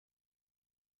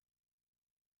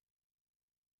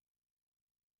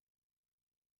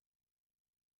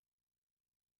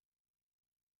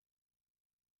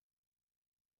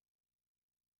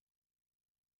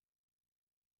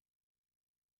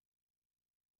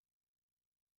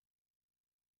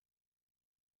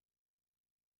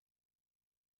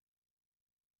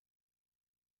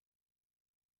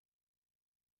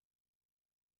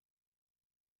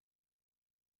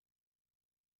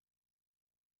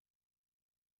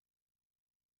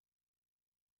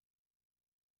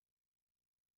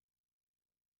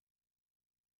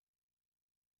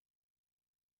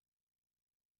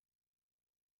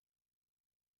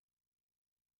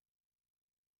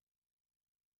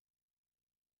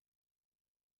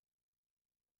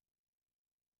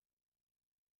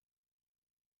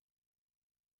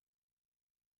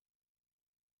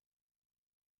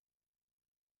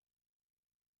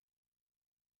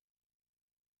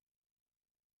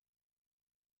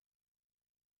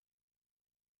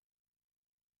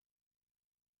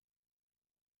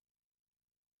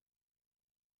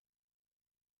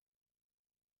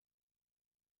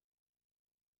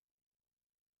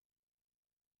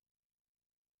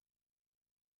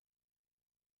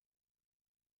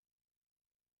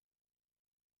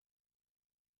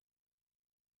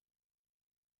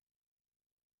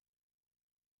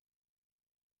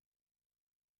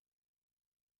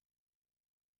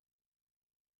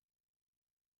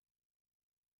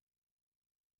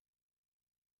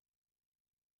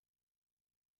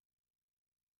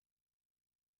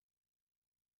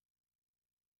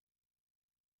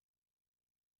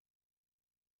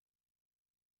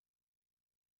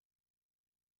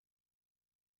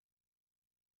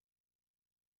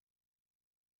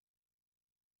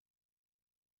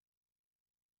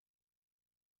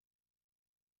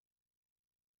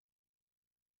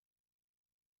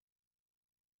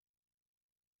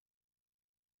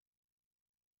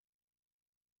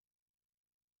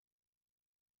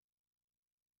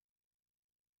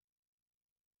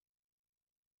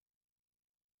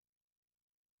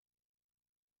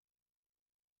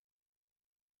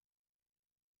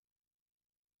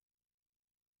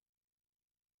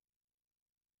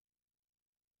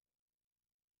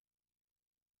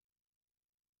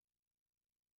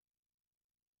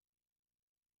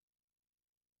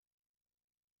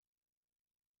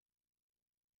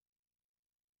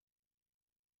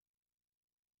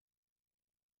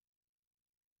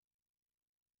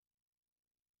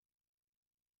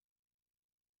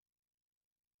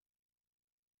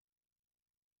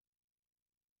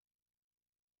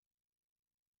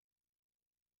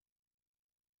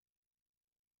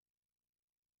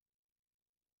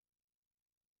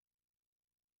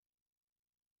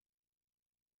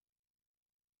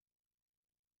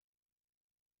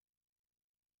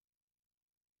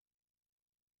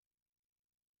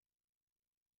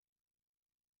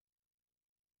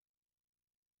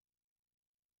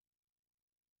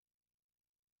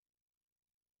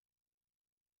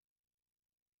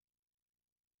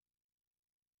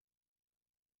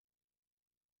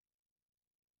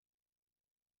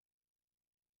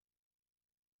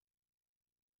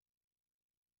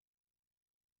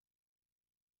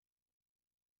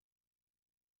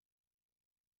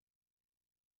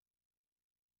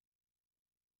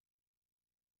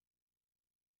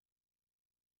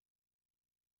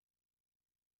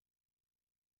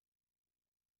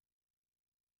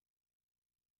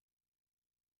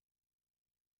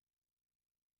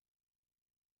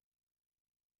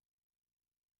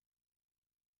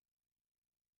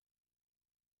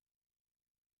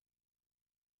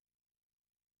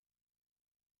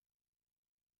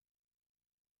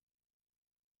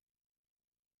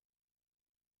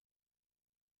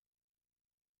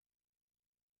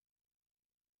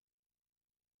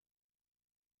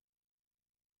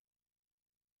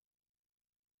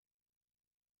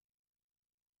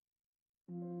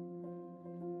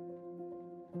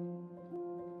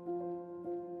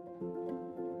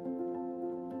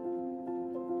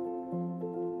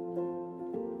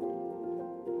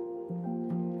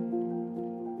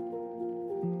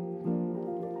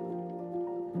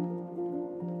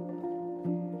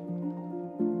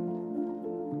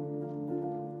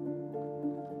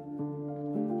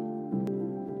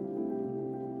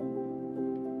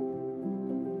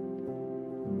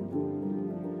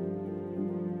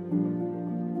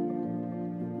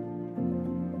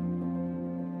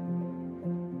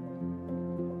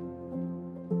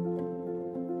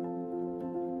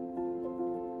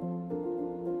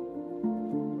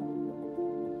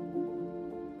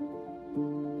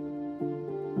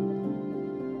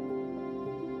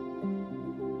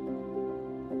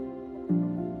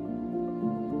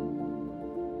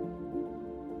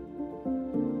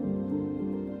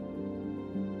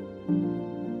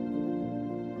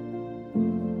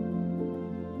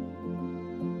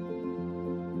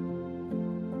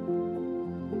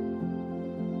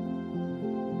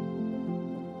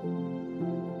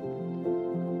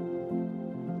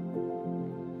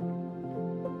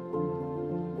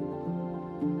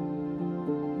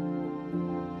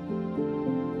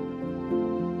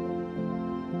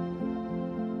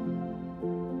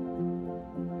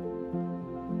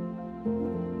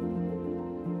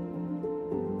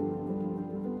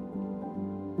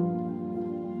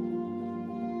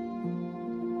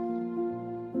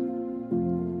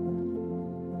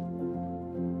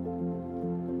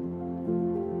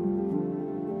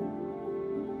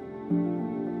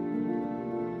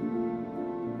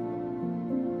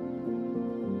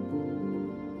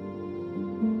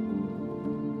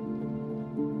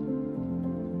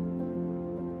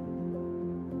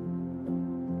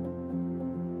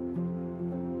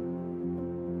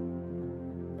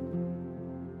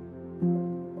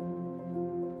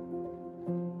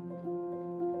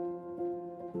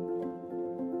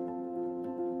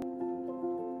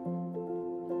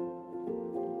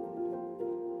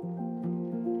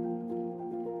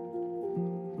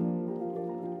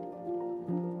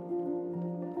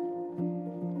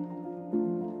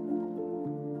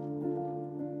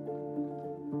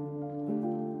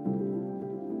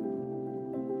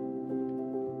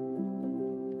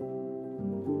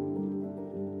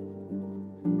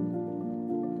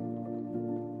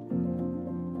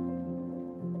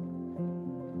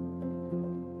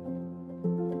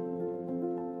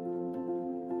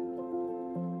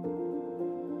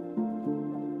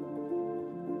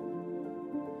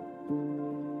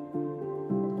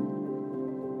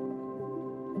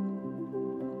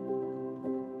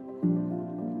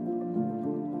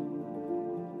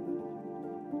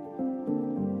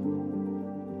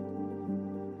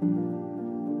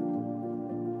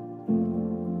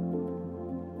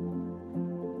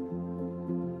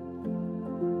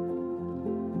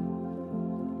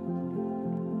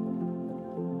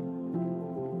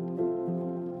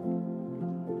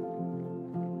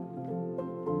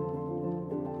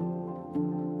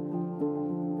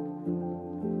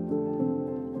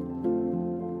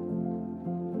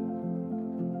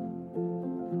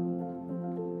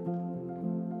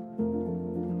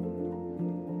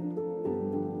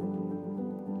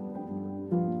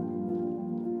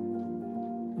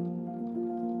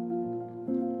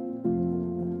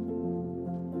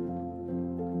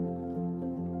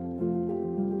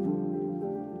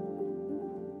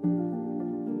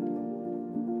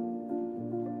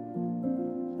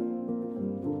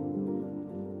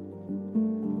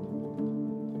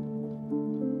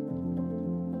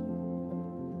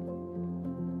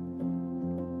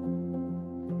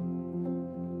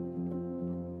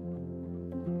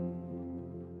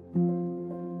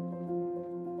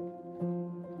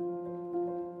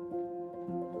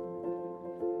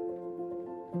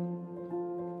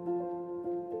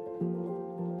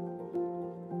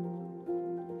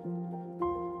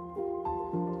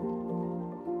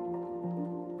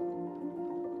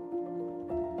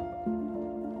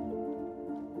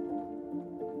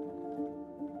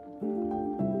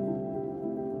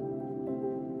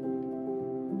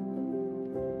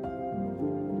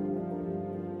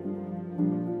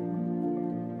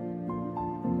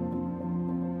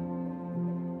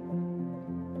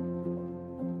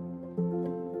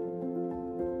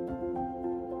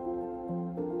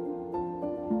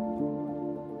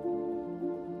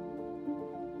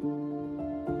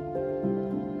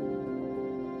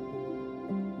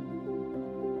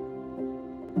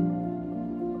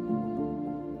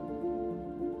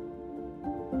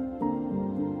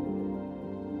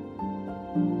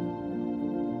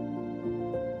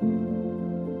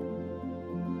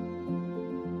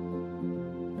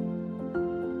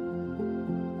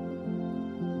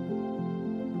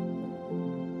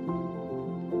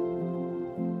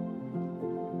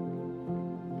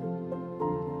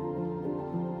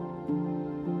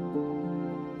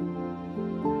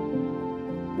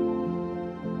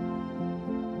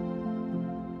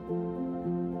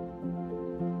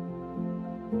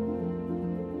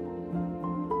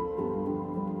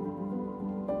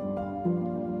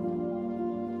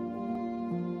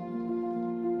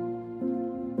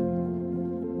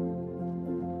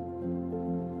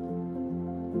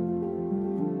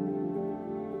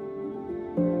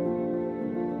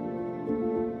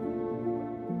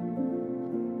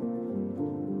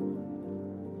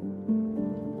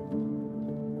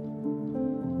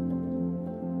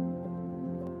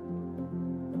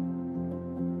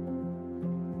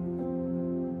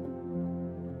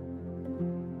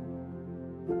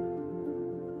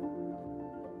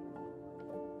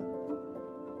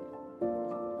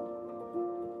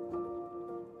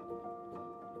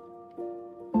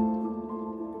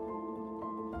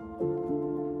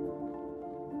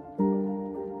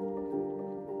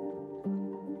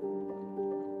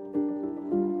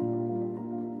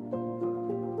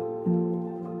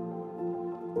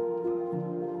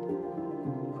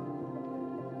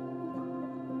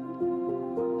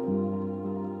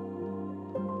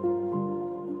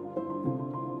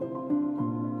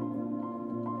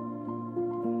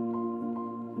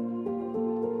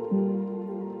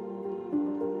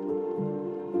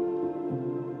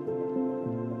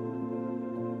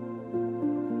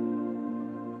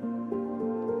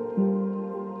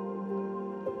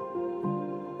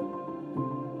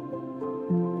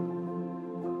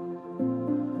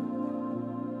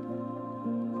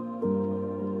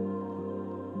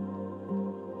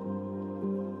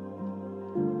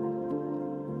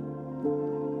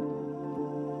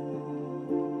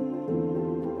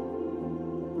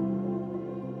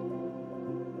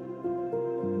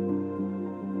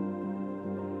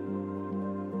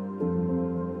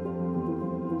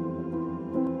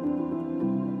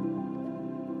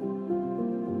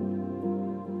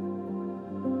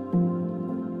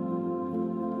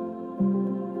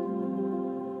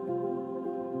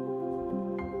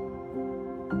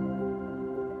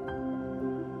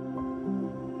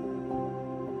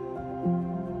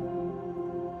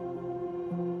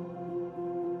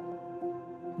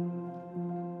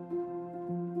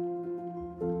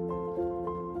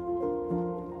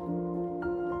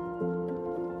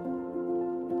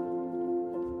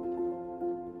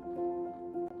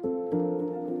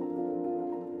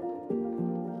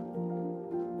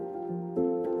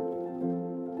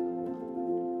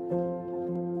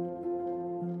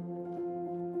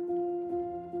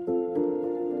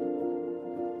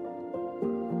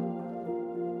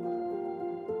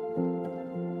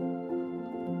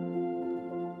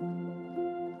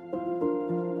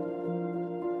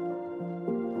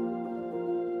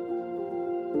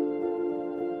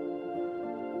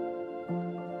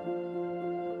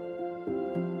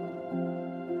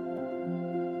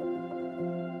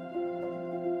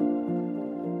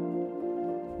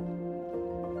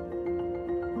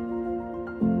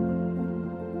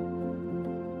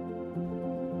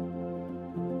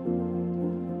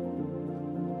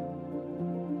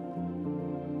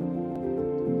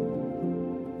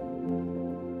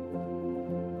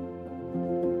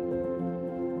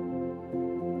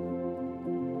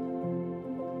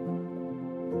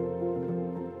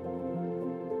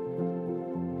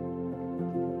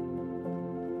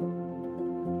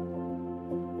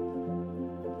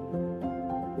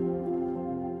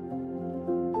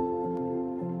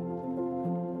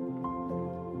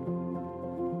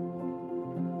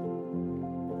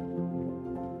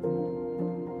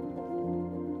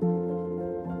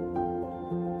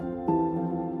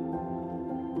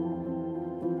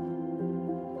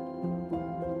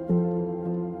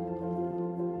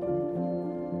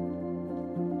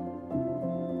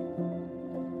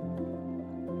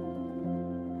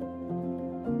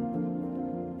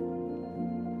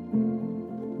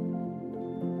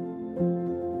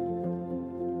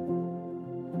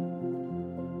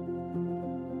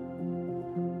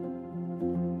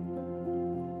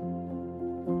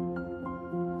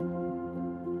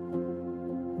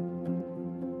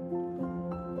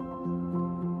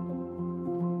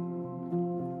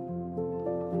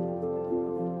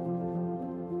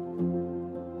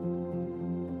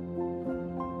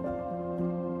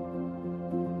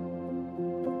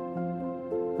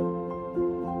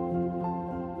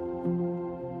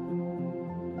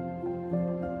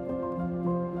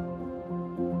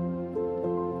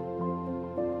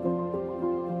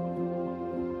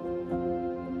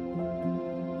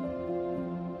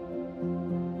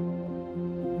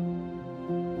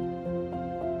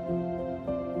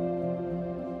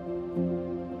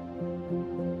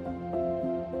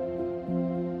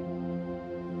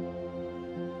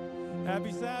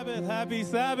Happy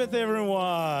Sabbath,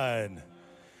 everyone.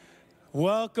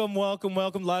 Welcome, welcome,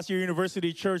 welcome, Last Year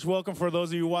University Church. Welcome for those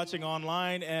of you watching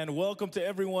online, and welcome to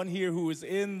everyone here who is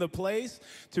in the place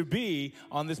to be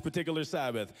on this particular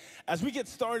Sabbath. As we get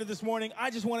started this morning, I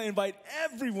just want to invite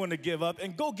everyone to give up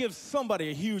and go give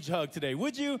somebody a huge hug today.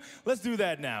 Would you? Let's do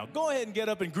that now. Go ahead and get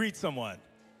up and greet someone.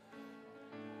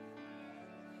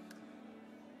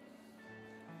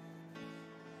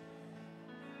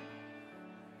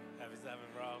 Happy Sabbath,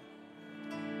 bro.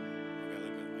 I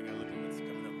gotta look at what's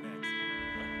coming up next.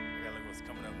 I gotta look what's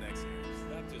coming up next here.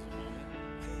 Stop just a moment.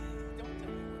 Don't tell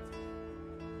me what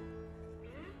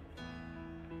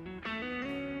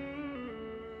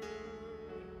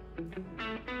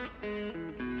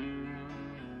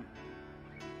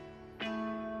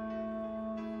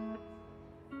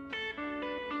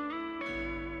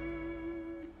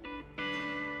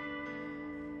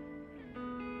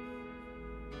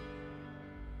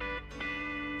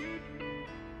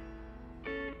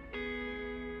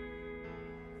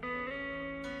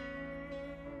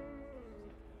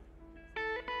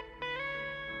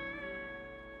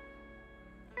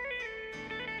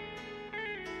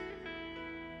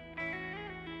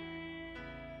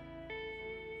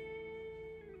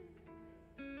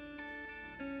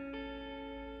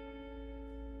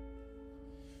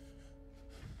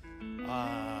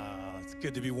it's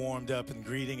good to be warmed up and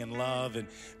greeting and love and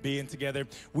being together.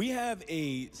 We have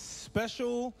a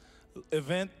special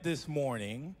event this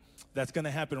morning that's going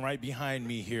to happen right behind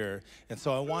me here. And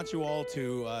so I want you all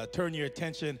to turn your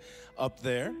attention up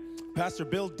there. Pastor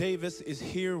Bill Davis is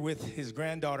here with his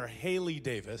granddaughter, Haley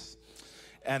Davis,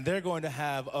 and they're going to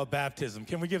have a baptism.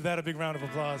 Can we give that a big round of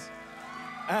applause?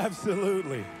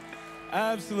 Absolutely.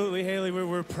 Absolutely, Haley.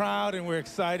 We're proud and we're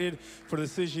excited for the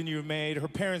decision you made. Her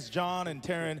parents, John and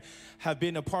Taryn, have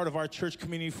been a part of our church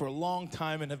community for a long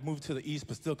time and have moved to the east,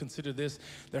 but still consider this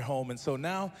their home. And so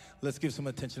now, let's give some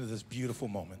attention to this beautiful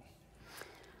moment.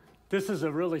 This is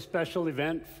a really special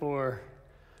event for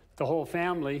the whole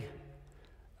family.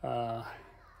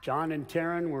 John and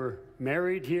Taryn were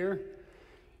married here.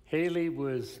 Haley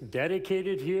was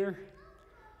dedicated here.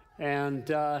 And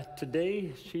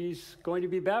today, she's going to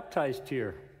be baptized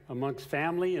here amongst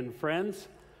family and friends.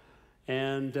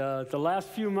 And the last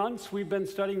few months, we've been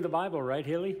studying the Bible, right,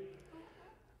 Haley?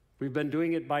 We've been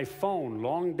doing it by phone,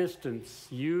 long distance.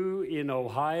 You in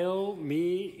Ohio,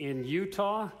 me in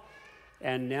Utah,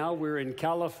 and now we're in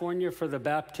California for the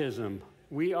baptism.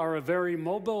 We are a very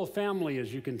mobile family,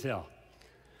 as you can tell.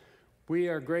 We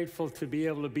are grateful to be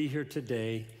able to be here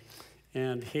today.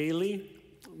 And Haley,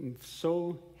 I'm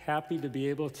so happy to be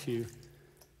able to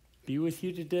be with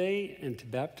you today and to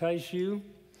baptize you.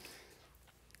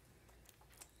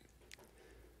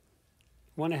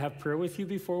 Want to have prayer with you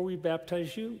before we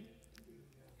baptize you?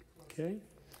 Okay.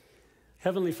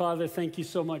 Heavenly Father, thank you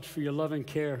so much for your love and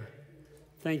care.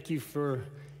 Thank you for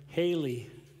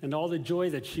Haley and all the joy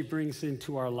that she brings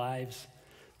into our lives.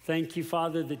 Thank you,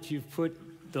 Father, that you've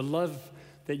put the love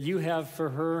that you have for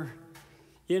her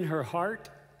in her heart,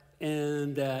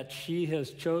 and that she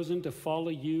has chosen to follow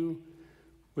you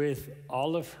with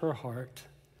all of her heart.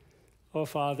 Oh,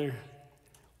 Father,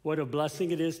 what a blessing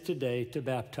it is today to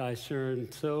baptize her.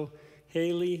 And so,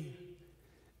 Haley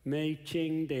May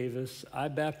Ching Davis, I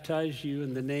baptize you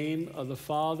in the name of the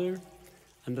Father,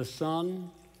 and the Son,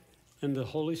 and the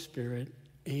Holy Spirit.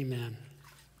 Amen.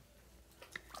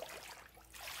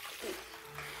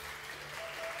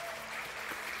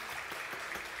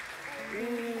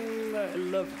 I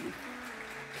love you.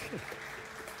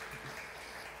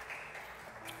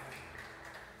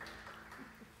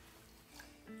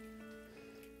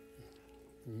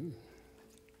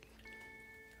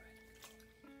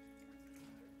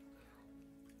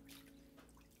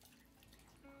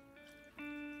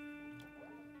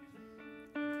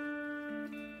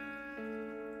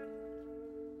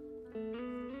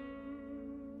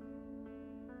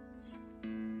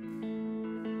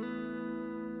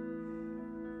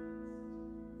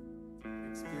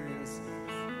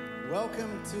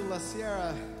 Welcome to La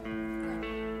Sierra.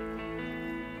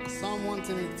 Psalm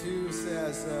 122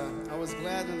 says, I was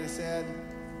glad when they said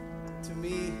to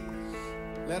me,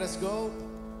 let us go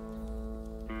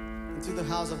into the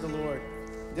house of the Lord.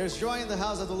 There's joy in the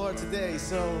house of the Lord today,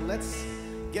 so let's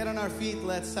get on our feet,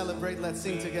 let's celebrate, let's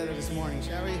sing together this morning,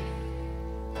 shall we?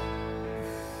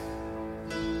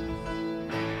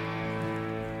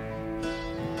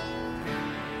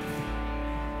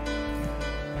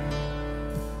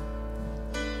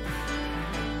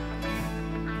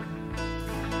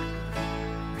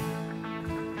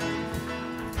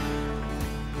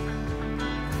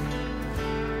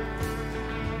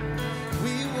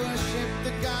 We worship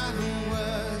the God who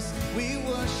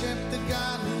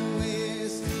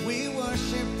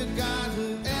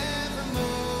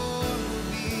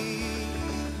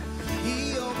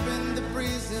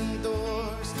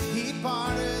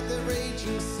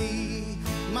royalty.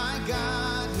 My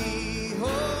God, He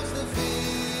holds the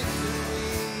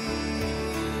victory.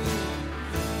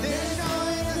 There's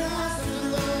joy in the house of the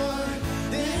Lord.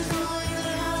 There's joy in the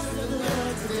house of the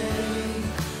Lord today.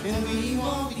 And we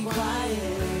won't be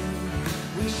quiet.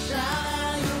 We shout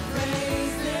out your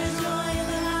praise. There's joy in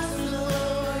the house of the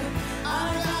Lord.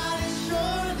 Our God is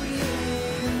surely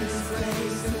in this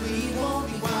place. And we won't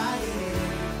be quiet.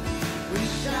 We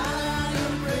shout out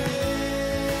your praise.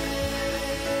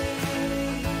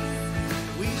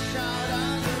 We shout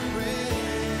out your praise.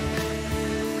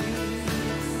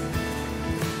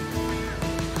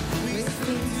 We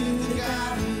sing to the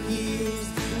God who heals.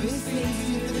 We sing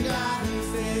to the God who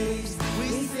saves. We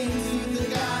sing to the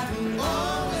God who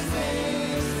always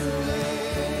makes a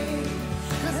way.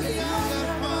 'Cause He hung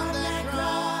upon that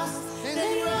cross and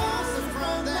He rose up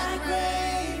from that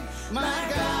grave. My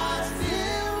God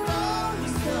still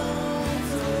rolling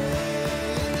stones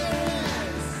away.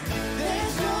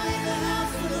 There's joy in the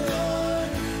house of the Lord.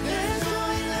 There's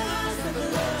joy in the house of the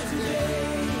Lord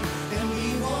today. And we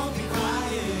won't be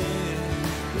quiet.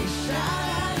 We shout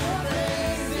out your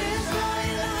praise. There's joy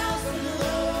in the house of the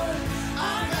Lord.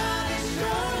 Our God is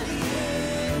surely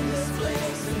in this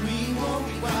place. And we won't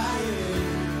be quiet.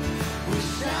 We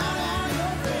shout out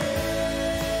your praise.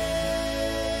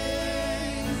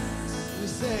 We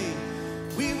say,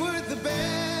 we were the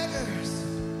beggars,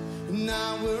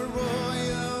 now we're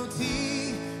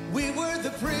royalty. We were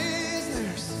the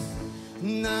prisoners,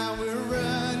 now we're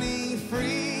running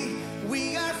free.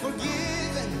 We are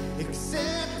forgiven,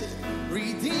 accepted,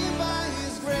 redeemed by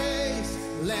His grace.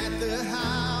 Let the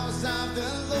house of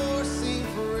the Lord sing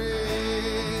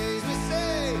praise. We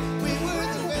say, we were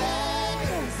the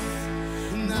beggars,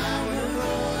 now we're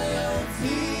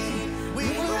royalty. We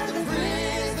were the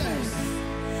prisoners,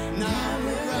 now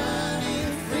we're running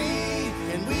free.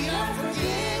 And we are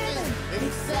forgiven,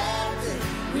 accepted,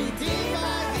 redeemed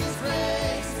by His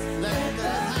grace. Let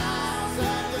the house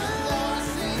of the Lord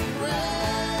sing praise.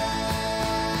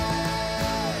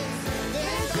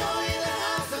 There's joy in the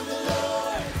house of the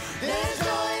Lord. There's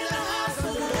joy in the house of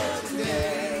the Lord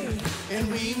today. And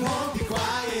we won't be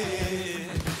quiet.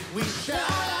 We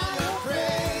shout out your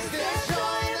praise. There's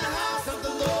joy in the house of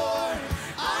the Lord.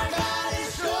 Our God is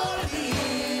surely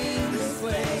in this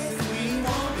place. And we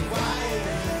won't be quiet.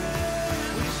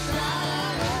 We shout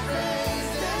out your praise.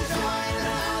 There's joy in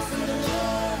the house of the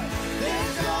Lord.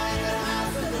 There's joy in the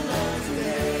house of the Lord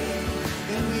today.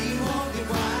 And we won't be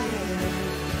quiet.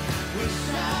 We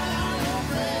shout out your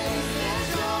praise. There's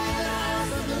joy in the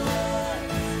house of the Lord.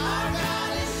 Our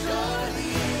God is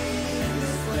surely in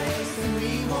this place. And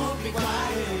we won't be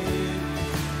quiet.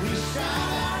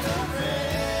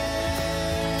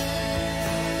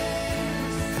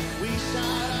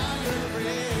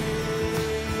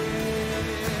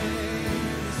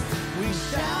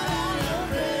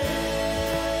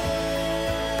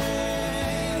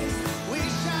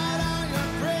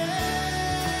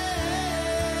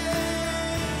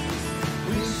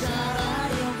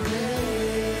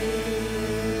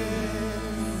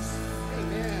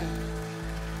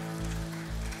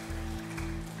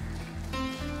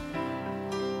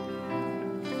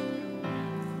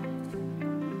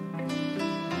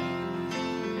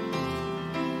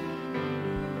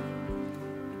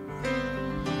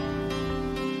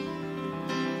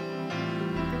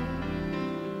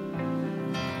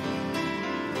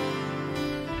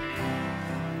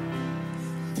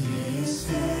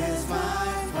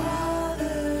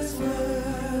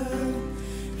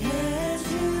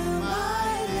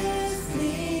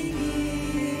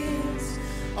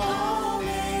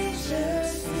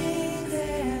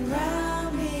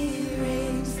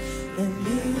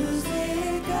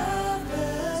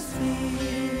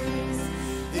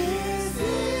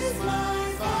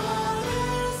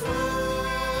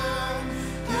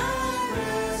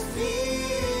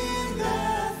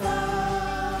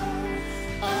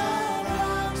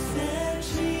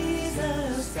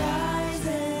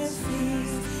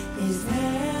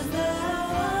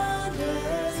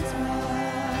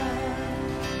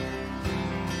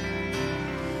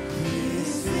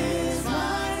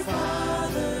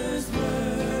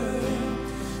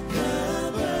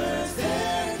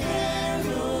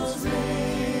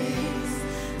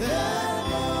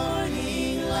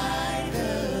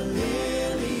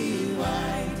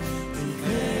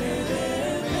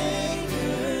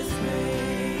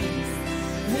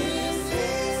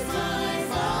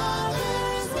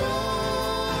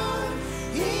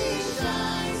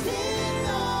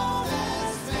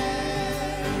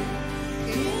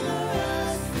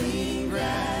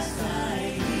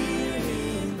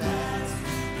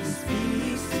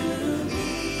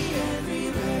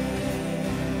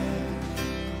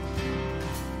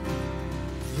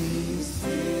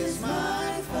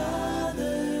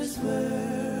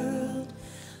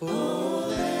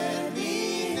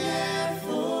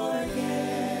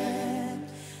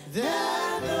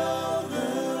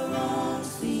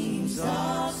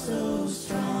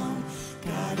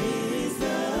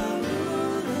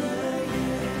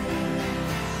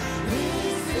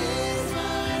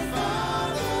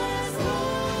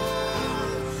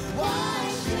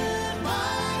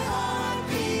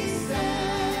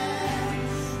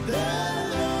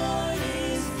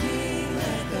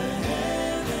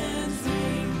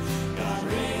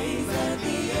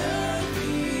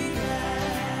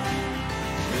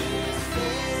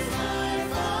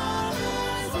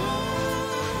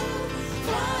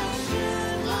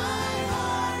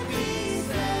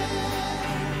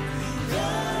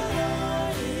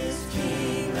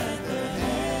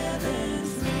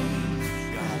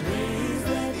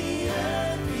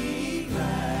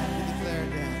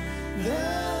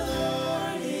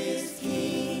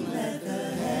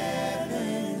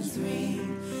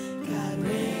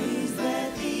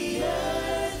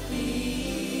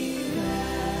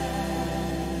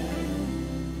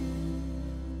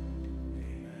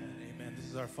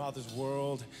 is our Father's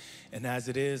world. And as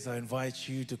it is, I invite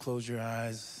you to close your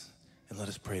eyes and let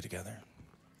us pray together.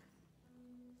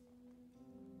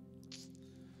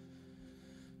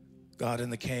 God, in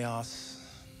the chaos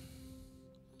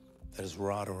that is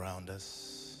wrought around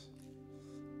us,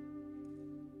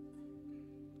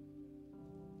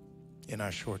 in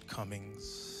our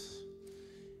shortcomings,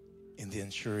 in the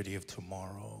unsurety of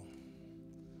tomorrow,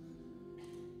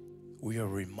 we are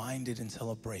reminded in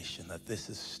celebration that this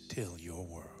is still your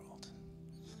world,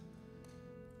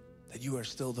 that you are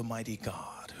still the mighty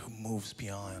God who moves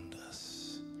beyond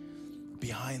us,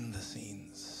 behind the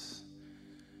scenes,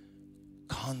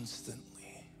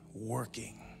 constantly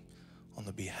working on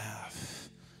the behalf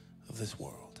of this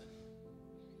world.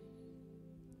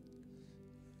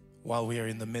 While we are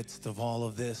in the midst of all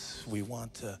of this, we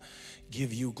want to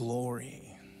give you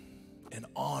glory and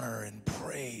honor and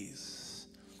praise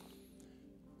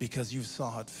because you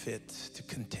saw it fit to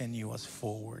continue us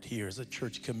forward here as a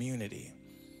church community.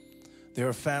 There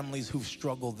are families who've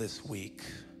struggled this week,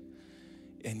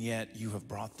 and yet you have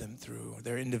brought them through.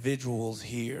 There are individuals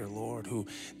here, Lord, who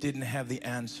didn't have the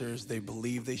answers they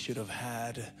believed they should have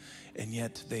had, and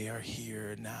yet they are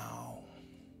here now.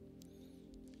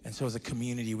 And so as a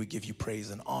community, we give you praise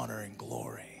and honor and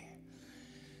glory.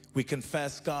 We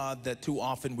confess, God, that too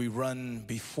often we run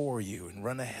before you and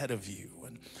run ahead of you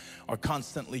and are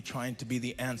constantly trying to be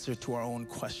the answer to our own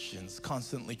questions,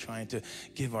 constantly trying to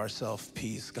give ourselves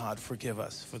peace. God, forgive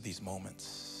us for these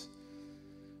moments.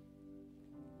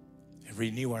 And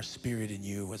renew our spirit in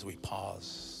you as we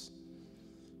pause.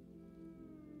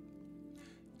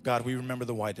 God, we remember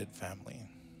the Whitehead family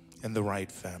and the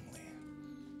Wright family,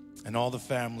 and all the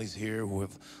families here who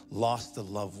have lost a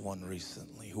loved one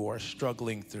recently, who are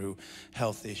struggling through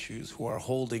health issues, who are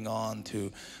holding on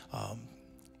to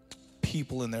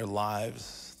people in their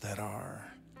lives that are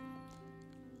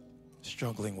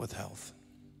struggling with health.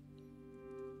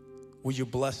 Will you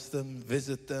bless them,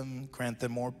 visit them, grant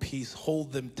them more peace,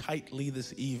 hold them tightly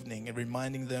this evening, and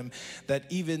reminding them that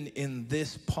even in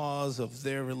this pause of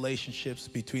their relationships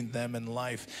between them and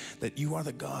life, that you are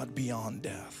the God beyond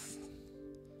death.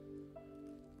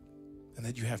 And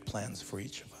that you have plans for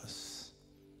each of us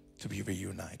to be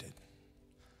reunited.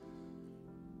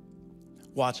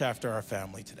 Watch after our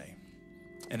family today.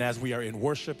 And as we are in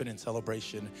worship and in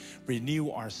celebration, renew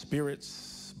our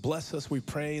spirits. Bless us, we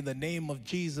pray, in the name of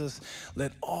Jesus.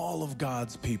 Let all of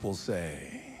God's people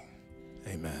say,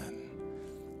 amen.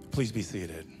 Please be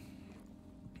seated.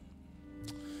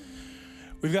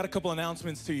 We've got a couple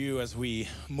announcements to you as we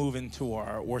move into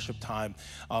our worship time.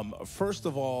 First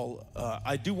of all,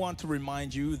 I do want to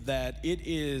remind you that it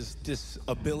is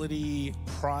Disability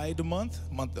Pride month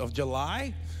of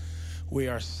July. We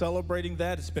are celebrating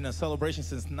that. It's been a celebration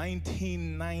since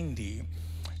 1990,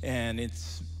 and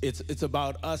it's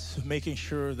about us making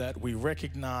sure that we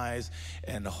recognize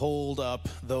and hold up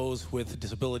those with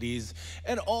disabilities,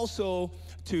 and also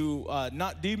to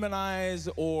not demonize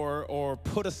or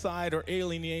put aside or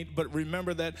alienate, but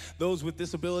remember that those with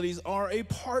disabilities are a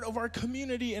part of our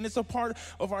community, and it's a part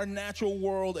of our natural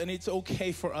world, and it's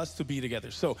okay for us to be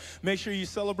together. So make sure you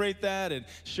celebrate that and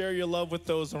share your love with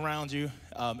those around you,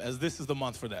 as this is the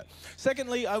month for that.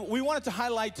 Secondly, we wanted to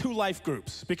highlight 2 life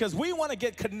groups because we want to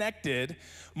get connected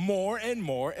more and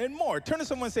more and more. Turn to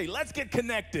someone and say, let's get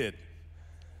connected.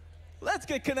 Let's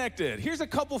get connected. Here's a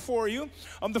couple for you.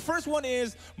 The first one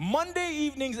is Monday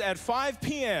evenings at 5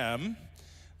 p.m.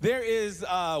 There is,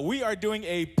 we are doing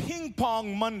a ping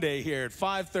pong Monday here at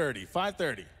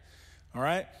 5:30. All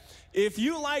right? If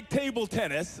you like table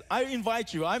tennis, I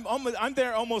invite you. I'm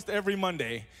there almost every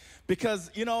Monday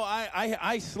because, you know,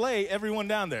 I slay everyone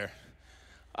down there.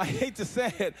 I hate to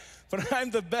say it, but I'm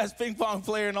the best ping pong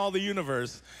player in all the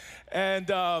universe. And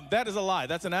that is a lie.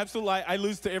 That's an absolute lie. I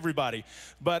lose to everybody.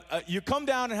 But you come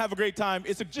down and have a great time.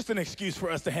 It's just an excuse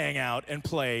for us to hang out and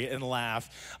play and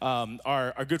laugh.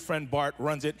 Our good friend Bart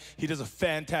runs it. He does a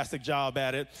fantastic job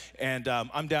at it. And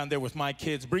I'm down there with my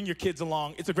kids. Bring your kids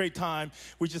along. It's a great time.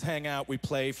 We just hang out. We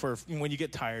play for when you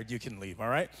get tired, you can leave, all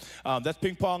right? That's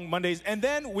Ping Pong Mondays. And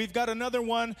then we've got another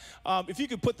one. If you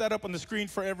could put that up on the screen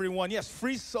for everyone. Yes,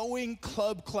 free sewing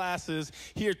club classes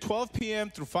here 12 p.m.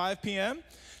 through 5 p.m.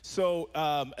 So,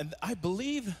 and I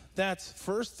believe that's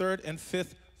first, third, and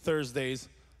fifth Thursdays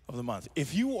of the month.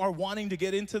 If you are wanting to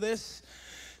get into this,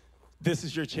 this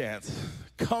is your chance.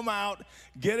 Come out,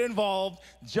 get involved,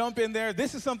 jump in there.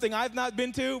 This is something I've not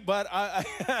been to, but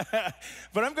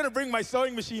but I'm going to bring my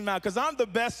sewing machine out because I'm the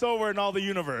best sewer in all the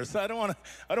universe. I don't want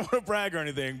to brag or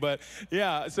anything, but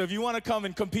yeah. So if you want to come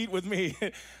and compete with me,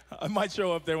 I might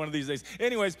show up there one of these days.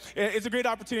 Anyways, it's a great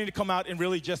opportunity to come out and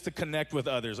really just to connect with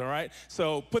others, all right?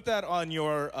 So put that on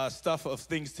your stuff of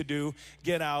things to do.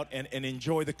 Get out and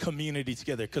enjoy the community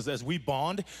together, because as we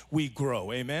bond, we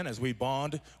grow, amen? As we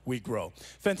bond, we grow.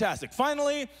 Fantastic.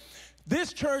 Finally,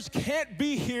 this church can't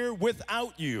be here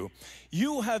without you.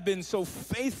 You have been so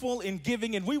faithful in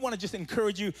giving, and we want to just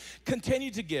encourage you, continue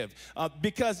to give.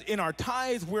 Because in our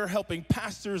tithes, we're helping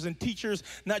pastors and teachers,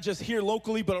 not just here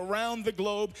locally, but around the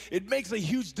globe. It makes a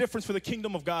huge difference for the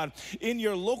kingdom of God. In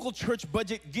your local church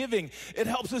budget giving, it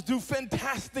helps us do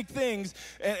fantastic things,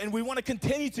 and we want to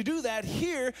continue to do that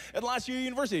here at La Sierra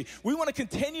University. We want to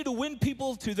continue to win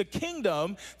people to the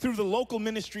kingdom through the local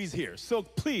ministries here. So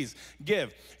please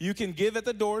give. You can give at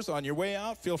the doors on your way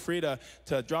out. Feel free to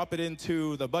drop it into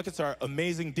the buckets. Our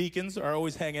amazing deacons are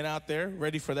always hanging out there,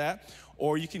 ready for that.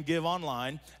 Or you can give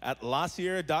online at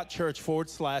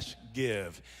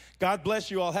lasierra.church/give. God bless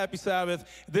you all. Happy Sabbath.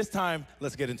 This time,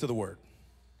 let's get into the Word.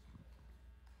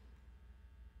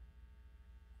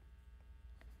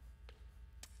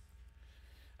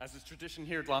 As is tradition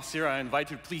here at La Sierra, I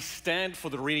invite you to please stand for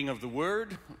the reading of the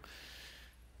Word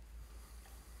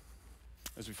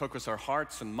as we focus our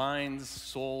hearts and minds,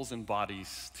 souls and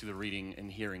bodies to the reading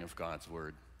and hearing of God's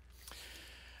Word.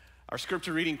 Our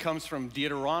scripture reading comes from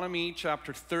Deuteronomy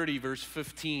chapter 30, verse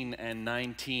 15 and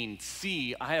 19.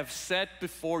 See, I have set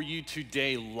before you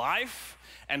today life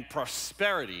and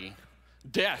prosperity,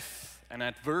 death and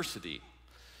adversity.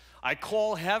 I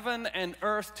call heaven and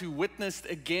earth to witness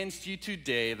against you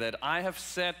today that I have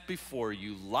set before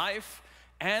you life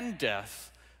and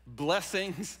death,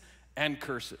 blessings and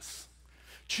curses.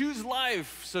 Choose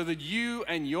life so that you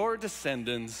and your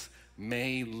descendants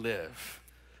may live.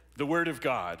 The Word of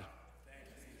God.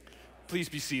 Please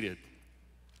be seated.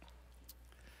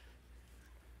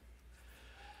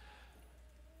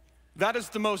 That is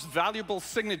the most valuable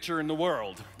signature in the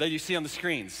world that you see on the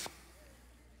screens.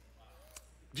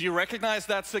 Do you recognize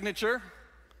that signature?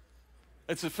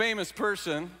 It's a famous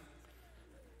person.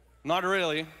 Not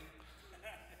really.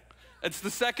 It's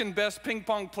the second best ping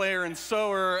pong player and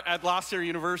sewer at La Sierra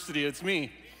University. It's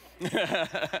me.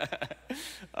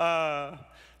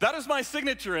 That is my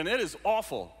signature, and it is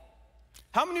awful.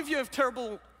 How many of you have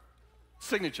terrible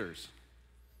signatures?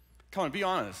 Come on, be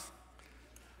honest.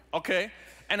 Okay.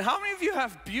 And how many of you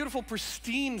have beautiful,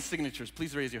 pristine signatures?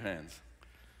 Please raise your hands.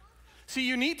 See,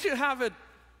 you need to have it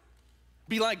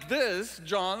be like this,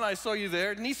 John. I saw you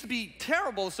there. It needs to be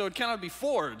terrible so it cannot be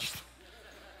forged.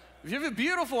 If you have a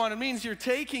beautiful one, it means you're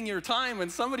taking your time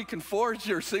and somebody can forge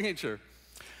your signature.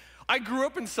 I grew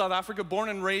up in South Africa, born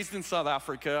and raised in South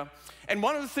Africa. And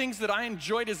one of the things that I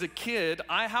enjoyed as a kid,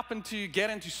 I happened to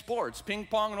get into sports, ping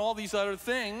pong and all these other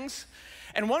things.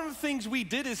 And one of the things we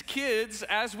did as kids,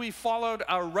 as we followed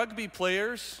our rugby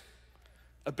players,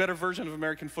 a better version of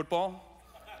American football.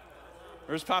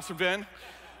 There's Pastor Ben.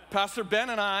 Pastor Ben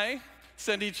and I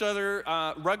send each other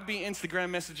rugby Instagram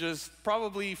messages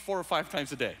probably 4 or 5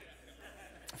 times a day.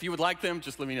 If you would like them,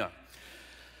 just let me know.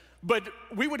 But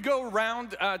we would go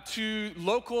around to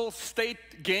local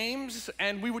state games,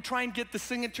 and we would try and get the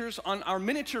signatures on our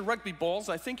miniature rugby balls.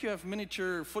 I think you have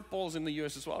miniature footballs in the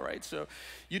US as well, right? So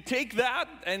you take that,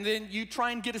 and then you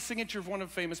try and get a signature of one of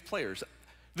the famous players.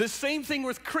 The same thing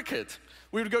with cricket.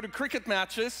 We would go to cricket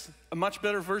matches, a much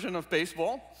better version of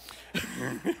baseball.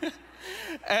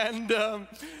 And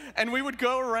we would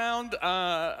go around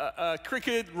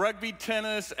cricket, rugby,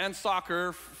 tennis, and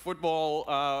soccer. Football,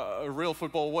 real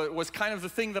football, was kind of the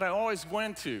thing that I always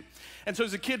went to. And so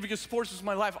as a kid, because sports was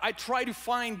my life, I try to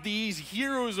find these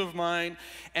heroes of mine,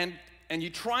 and you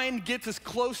try and get as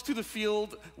close to the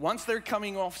field once they're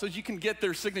coming off so you can get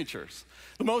their signatures.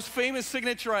 The most famous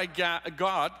signature I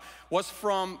got was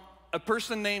from a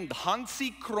person named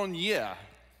Hansie Cronje,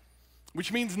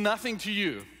 which means nothing to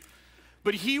you.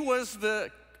 But he was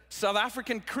the South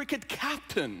African cricket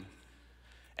captain.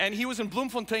 And he was in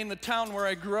Bloemfontein, the town where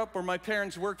I grew up, where my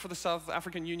parents worked for the South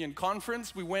African Union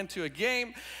Conference. We went to a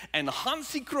game, and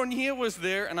Hansie Cronje was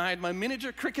there, and I had my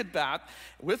miniature cricket bat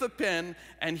with a pen,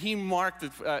 and he marked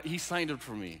it, he signed it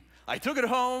for me. I took it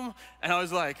home, and I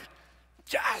was like,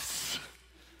 yes!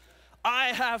 I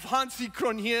have Hansie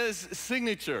Cronje's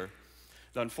signature.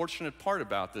 The unfortunate part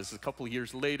about this, a couple of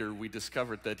years later, we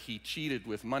discovered that he cheated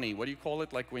with money. What do you call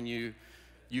it? Like when you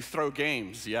throw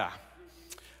games, yeah.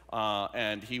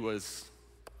 And he was,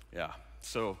 yeah.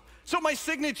 So my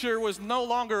signature was no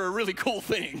longer a really cool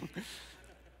thing.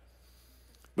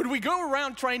 But we go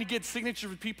around trying to get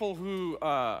signatures of people who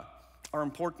are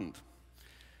important.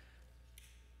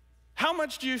 How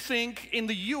much do you think in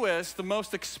the US the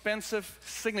most expensive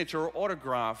signature or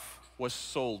autograph was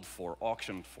sold for,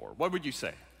 auctioned for? What would you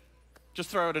say? Just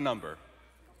throw out a number.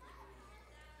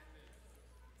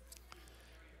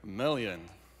 $1 million.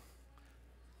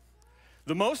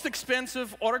 The most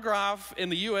expensive autograph in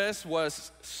the US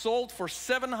was sold for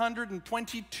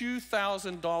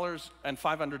 $722,000 and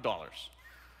 $500.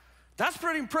 That's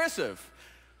pretty impressive.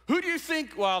 Who do you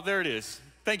think, well, there it is.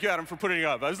 Thank you, Adam, for putting it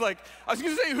up. I was going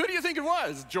to say, who do you think it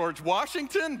was? George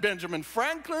Washington? Benjamin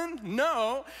Franklin?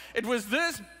 No, it was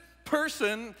this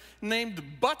person named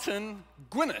Button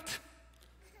Gwinnett.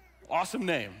 Awesome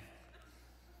name.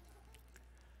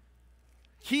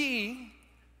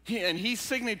 And his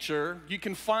signature you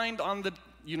can find on the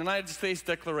United States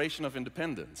Declaration of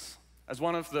Independence as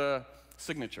one of the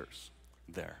signatures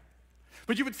there.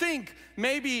 But you would think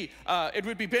maybe it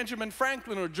would be Benjamin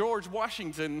Franklin or George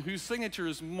Washington whose signature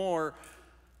is more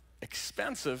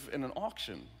expensive in an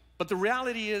auction. But the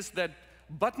reality is that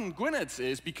Button Gwinnett's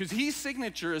is because his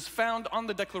signature is found on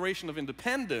the Declaration of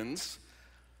Independence,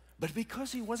 but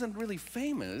because he wasn't really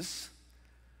famous,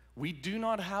 we do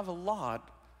not have a lot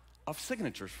of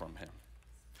signatures from him.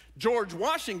 George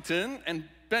Washington and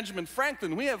Benjamin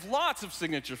Franklin, we have lots of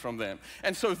signatures from them.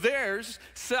 And so theirs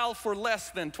sell for less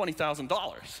than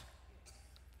 $20,000.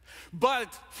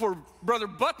 But for Brother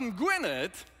Button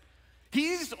Gwinnett,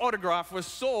 his autograph was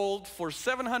sold for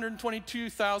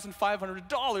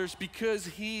 $722,500 because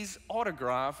his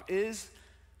autograph is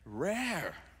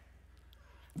rare.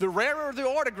 The rarer the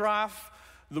autograph,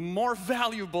 the more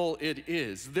valuable it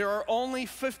is. There are only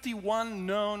 51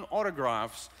 known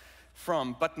autographs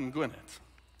from Button Gwinnett.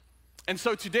 And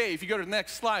so today, if you go to the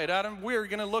next slide, Adam, we're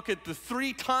going to look at the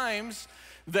 3 times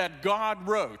that God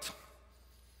wrote.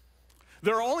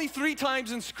 There are only 3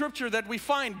 times in Scripture that we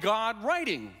find God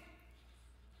writing.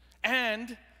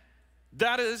 And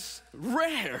that is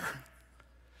rare.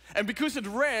 And because it's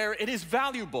rare, it is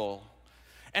valuable.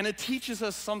 And it teaches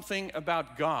us something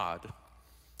about God.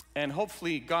 And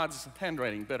hopefully God's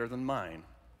handwriting better than mine.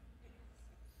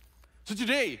 So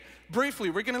today, briefly,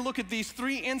 we're going to look at these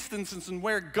 3 instances in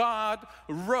where God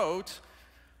wrote.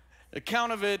 An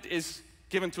account of it is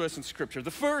given to us in Scripture.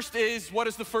 The first is, what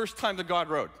is the first time that God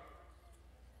wrote?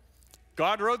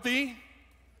 God wrote the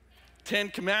 10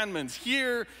 Commandments.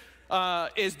 Here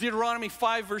is Deuteronomy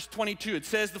 5, verse 22. It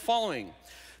says the following: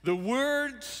 the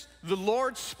words the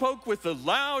Lord spoke with a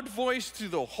loud voice to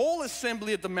the whole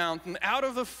assembly at the mountain. Out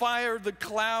of the fire, the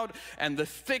cloud, and the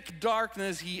thick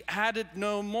darkness, he added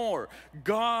no more.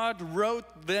 God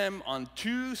wrote them on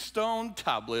 2 stone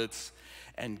tablets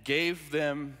and gave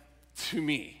them to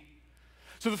me.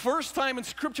 So the first time in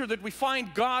Scripture that we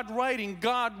find God writing,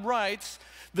 God writes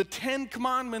the 10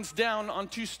 Commandments down on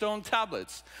 2 stone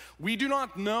tablets. We do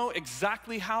not know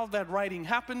exactly how that writing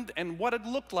happened and what it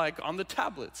looked like on the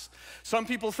tablets. Some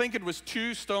people think it was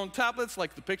 2 stone tablets,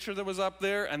 like the picture that was up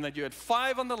there, and that you had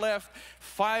 5 on the left,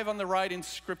 5 on the right,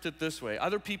 inscripted this way.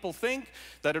 Other people think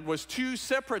that it was 2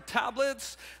 separate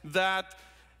tablets that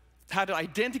had an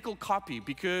identical copy,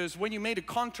 because when you made a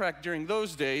contract during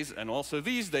those days, and also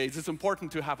these days, it's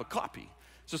important to have a copy.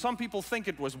 So some people think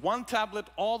it was 1 tablet,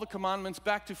 all the commandments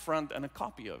back to front, and a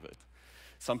copy of it.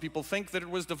 Some people think that it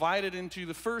was divided into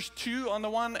the first 2 on the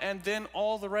one and then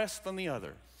all the rest on the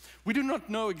other. We do not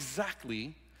know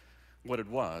exactly what it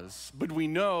was, but we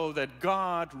know that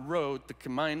God wrote the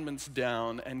commandments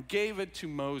down and gave it to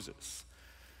Moses.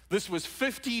 This was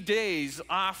 50 days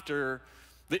after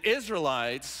the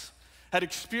Israelites had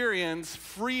experienced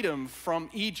freedom from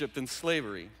Egypt and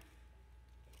slavery.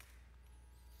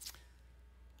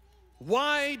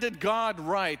 Why did God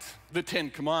write the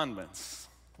 10 Commandments?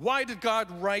 Why did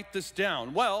God write this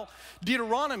down? Well,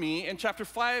 Deuteronomy in chapter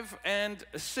 5 and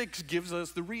 6 gives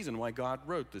us the reason why God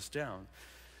wrote this down.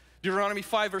 Deuteronomy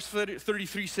 5 verse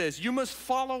 33 says, "You must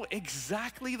follow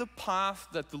exactly the path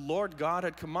that the Lord God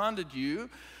had commanded you,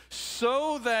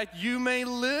 so that you may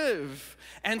live,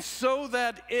 and so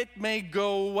that it may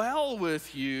go well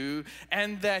with you,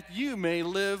 and that you may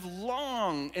live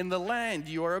long in the land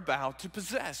you are about to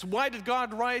possess." Why did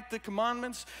God write the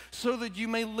commandments? So that you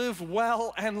may live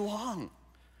well and long.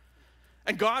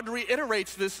 And God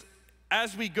reiterates this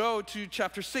as we go to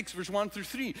chapter 6, verse 1 through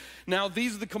 3. "Now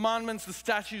these are the commandments, the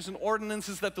statutes, and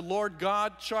ordinances that the Lord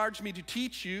God charged me to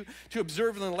teach you, to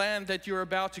observe in the land that you're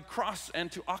about to cross and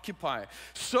to occupy,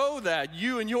 so that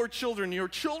you and your children, your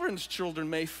children's children,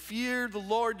 may fear the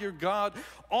Lord your God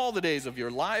all the days of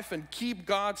your life, and keep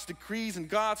God's decrees and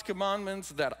God's commandments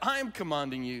that I'm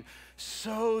commanding you,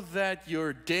 so that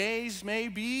your days may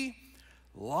be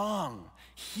long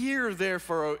Hear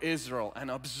therefore, O Israel,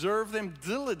 and observe them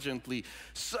diligently,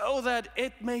 so that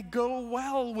it may go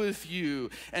well with you,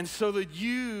 and so that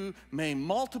you may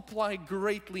multiply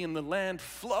greatly in the land,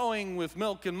 flowing with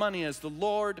milk and honey, as the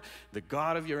Lord, the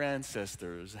God of your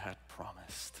ancestors, had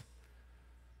promised.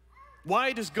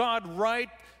 Why does God write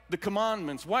the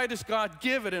commandments? Why does God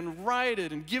give it and write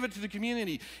it and give it to the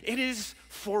community? It is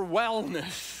for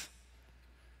wellness.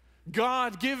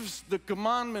 God gives the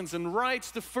commandments and writes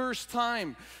the first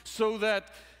time so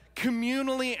that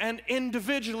communally and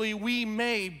individually we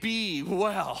may be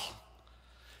well.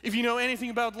 If you know anything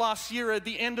about last year, at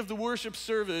the end of the worship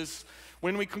service,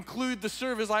 when we conclude the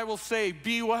service, I will say,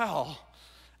 be well.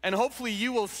 And hopefully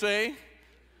you will say,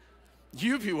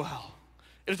 you be well.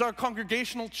 It is our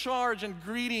congregational charge and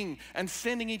greeting and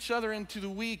sending each other into the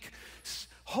week,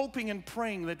 hoping and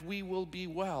praying that we will be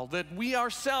well, that we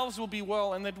ourselves will be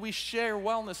well, and that we share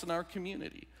wellness in our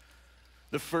community.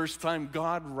 The first time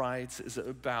God writes is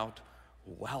about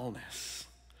wellness.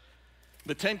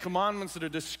 The Ten Commandments are a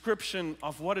description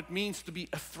of what it means to be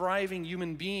a thriving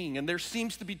human being. And there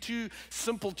seems to be two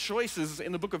simple choices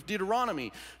in the book of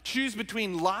Deuteronomy. Choose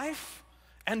between life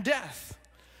and death.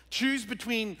 Choose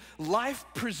between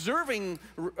life-preserving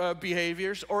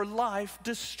behaviors or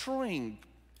life-destroying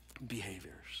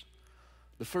behaviors.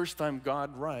 The first time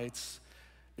God writes,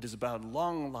 it is about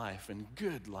long life and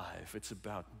good life. It's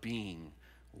about being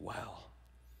well.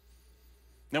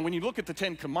 Now, when you look at the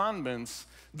Ten Commandments,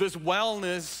 this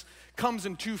wellness comes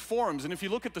in two forms. And if you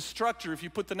look at the structure, if you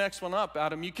put the next one up,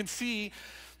 Adam, you can see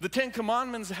the Ten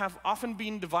Commandments have often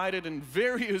been divided in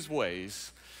various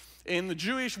ways. In the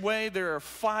Jewish way, there are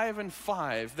 5 and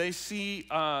 5. They see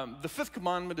the fifth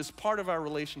commandment as part of our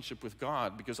relationship with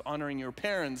God, because honoring your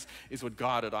parents is what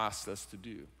God had asked us to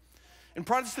do. In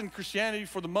Protestant Christianity,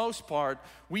 for the most part,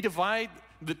 we divide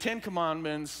the 10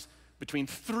 commandments between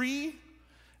 3,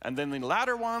 and then the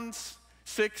latter ones,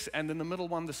 6, and then the middle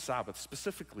one, the Sabbath,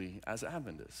 specifically as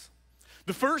Adventists.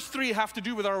 The first 3 have to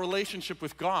do with our relationship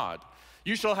with God.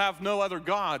 You shall have no other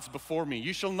gods before me.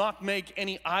 You shall not make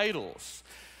any idols.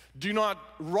 Do not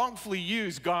wrongfully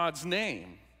use God's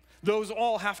name. Those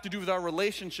all have to do with our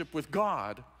relationship with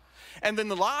God. And then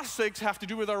the last 6 have to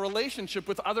do with our relationship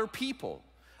with other people.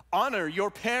 Honor your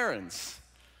parents.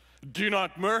 Do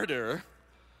not murder.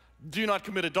 Do not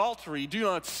commit adultery. Do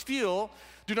not steal.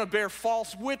 Do not bear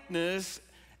false witness.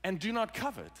 And do not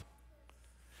covet.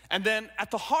 And then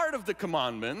at the heart of the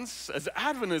commandments, as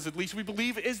Adventists at least we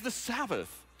believe, is the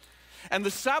Sabbath. And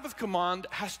the Sabbath command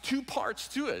has 2 parts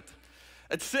to it.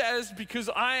 It says, because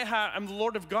I am the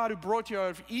Lord of God who brought you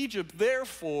out of Egypt,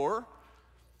 therefore,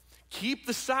 keep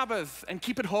the Sabbath and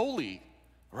keep it holy,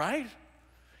 right?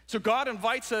 So God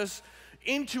invites us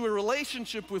into a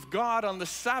relationship with God on the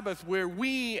Sabbath where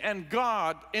we and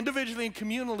God, individually and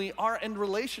communally, are in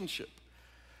relationship.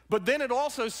 But then it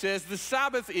also says the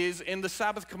Sabbath is, in the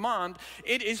Sabbath command,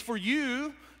 it is for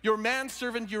you, your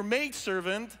manservant, your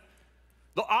maidservant,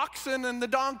 the oxen and the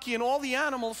donkey and all the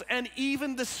animals, and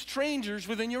even the strangers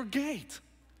within your gate.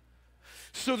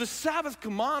 So the Sabbath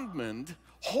commandment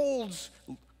holds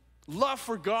love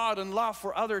for God and love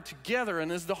for others together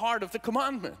and is the heart of the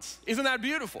commandments. Isn't that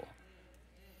beautiful?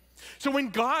 So when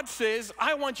God says,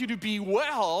 I want you to be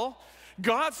well,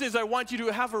 God says, I want you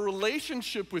to have a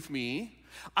relationship with me.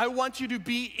 I want you to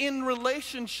be in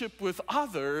relationship with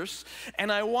others,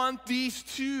 and I want these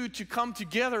two to come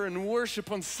together and worship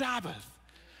on Sabbath.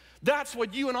 That's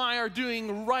what you and I are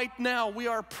doing right now. We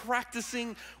are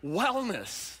practicing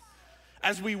wellness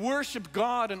as we worship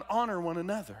God and honor one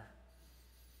another.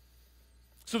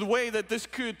 So the way that this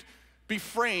could be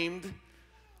framed,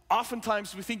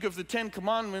 oftentimes we think of the 10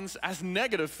 Commandments as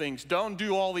negative things. Don't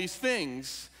do all these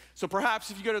things. So perhaps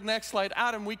if you go to the next slide,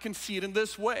 Adam, we can see it in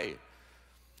this way.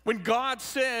 When God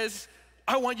says,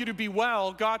 I want you to be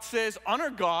well, God says,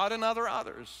 honor God and honor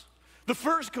others. The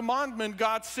first commandment,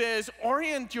 God says,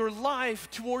 orient your life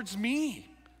towards me.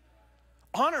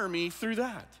 Honor me through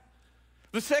that.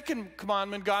 The second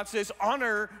commandment, God says,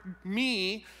 honor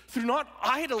me through not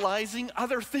idolizing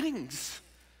other things.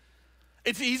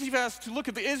 It's easy for us to look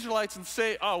at the Israelites and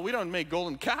say, oh, we don't make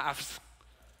golden calves.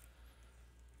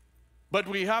 But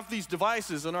we have these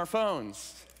devices on our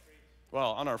phones.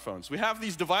 Well, on our phones. We have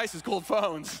these devices called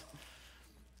phones.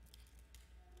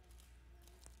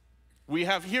 We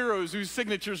have heroes whose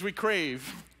signatures we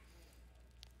crave.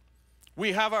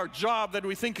 We have our job that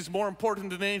we think is more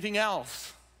important than anything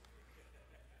else.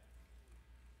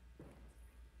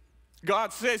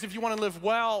 God says, if you want to live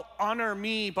well, honor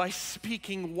me by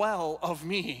speaking well of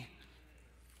me.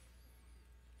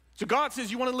 So God says,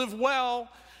 you want to live well,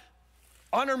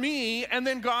 honor me, and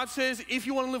then God says, if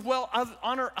you want to live well,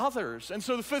 honor others. And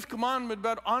so the fifth commandment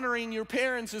about honoring your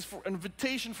parents is an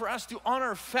invitation for us to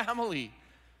honor family.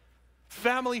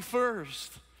 Family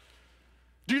first.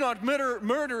 Do not murder.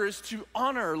 Murder is to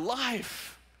honor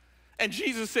life. And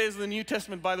Jesus says in the New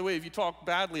Testament, by the way, if you talk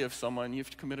badly of someone,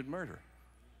 you've committed murder.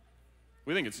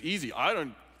 We think it's easy. I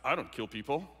don't kill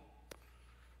people.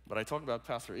 But I talk about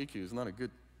Pastor Iku, who's not a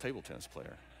good table tennis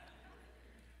player.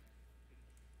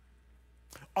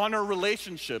 Honor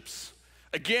relationships.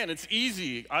 Again, it's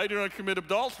easy. I do not commit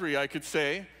adultery, I could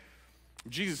say.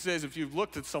 Jesus says if you've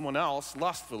looked at someone else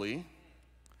lustfully.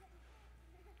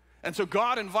 And so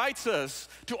God invites us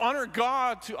to honor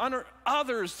God, to honor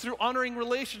others through honoring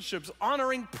relationships,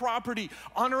 honoring property,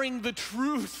 honoring the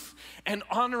truth, and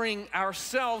honoring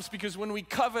ourselves. Because when we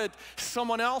covet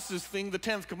someone else's thing, the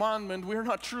 10th commandment, we're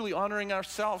not truly honoring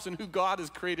ourselves and who God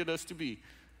has created us to be.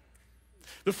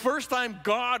 The first time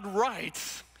God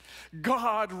writes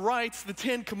the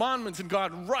 10 commandments, and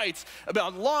God writes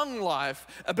about long life,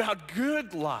 about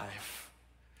good life,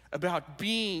 about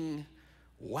being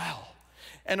well.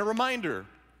 And a reminder,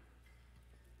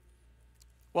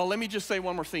 well, let me just say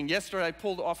one more thing. Yesterday I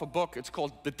pulled off a book. It's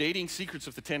called The Dating Secrets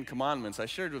of the 10 Commandments. I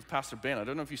shared it with Pastor Ben. I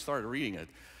don't know if you started reading it.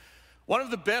 One of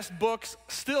the best books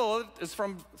still is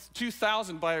from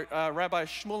 2000 by Rabbi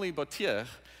Shmuley Botier.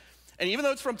 And even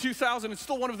though it's from 2000, it's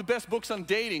still one of the best books on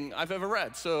dating I've ever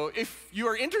read. So if you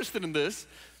are interested in this,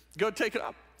 go take it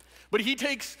up. But he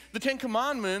takes the 10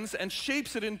 Commandments and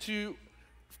shapes it into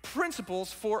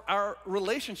principles for our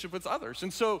relationship with others.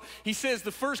 And so he says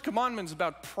the first commandment is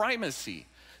about primacy.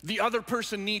 The other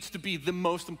person needs to be the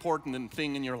most important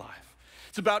thing in your life.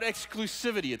 It's about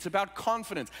exclusivity. It's about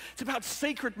confidence. It's about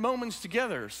sacred moments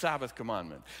together, Sabbath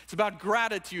commandment. It's about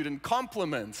gratitude and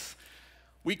compliments.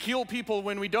 We kill people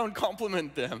when we don't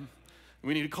compliment them.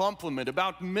 We need to compliment.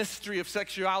 About mystery of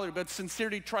sexuality, about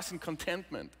sincerity, trust, and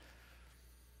contentment.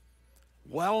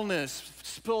 Wellness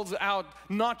spills out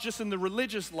not just in the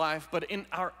religious life, but in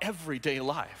our everyday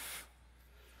life.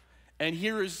 And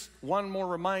here is one more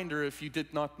reminder if you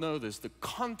did not know this. The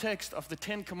context of the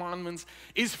 10 Commandments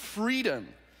is freedom.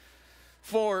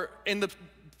 For in the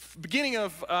beginning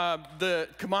of the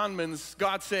commandments,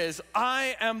 God says,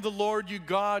 I am the Lord your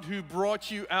God who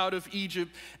brought you out of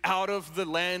Egypt, out of the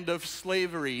land of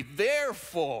slavery.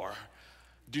 Therefore,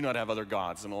 do not have other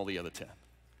gods than all the other 10.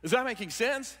 Is that making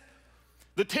sense?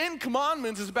 The 10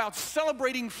 Commandments is about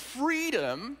celebrating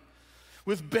freedom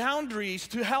with boundaries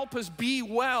to help us be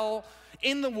well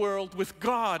in the world with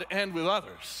God and with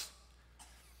others.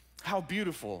 How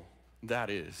beautiful that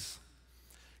is.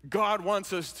 God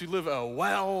wants us to live a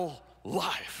well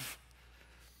life.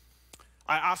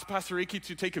 I asked Pastor Ricky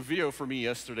to take a video for me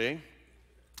yesterday.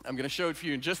 I'm going to show it for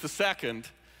you in just a second.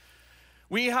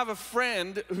 We have a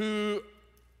friend who,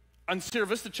 on Sierra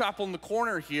Vista Chapel in the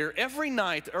corner here, every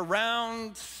night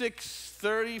around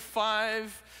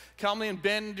 6:35, Calmly and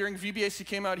Ben during VBAC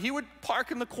came out, he would park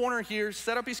in the corner here,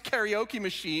 set up his karaoke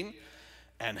machine,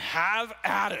 and have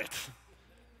at it.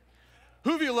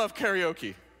 Who of you love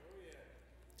karaoke?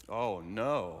 Oh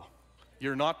no,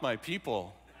 you're not my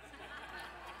people.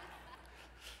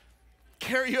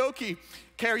 Karaoke,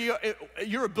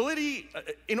 your ability,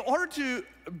 in order to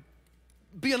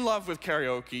be in love with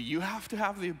karaoke, you have to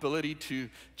have the ability to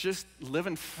just live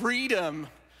in freedom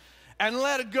and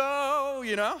let it go,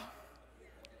 you know?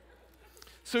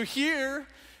 So here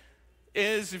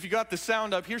is, if you got the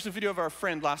sound up, here's a video of our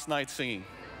friend last night singing.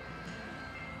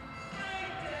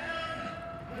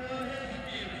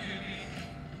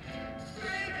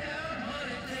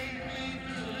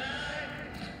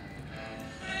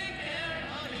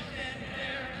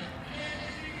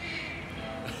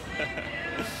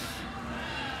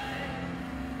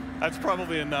 That's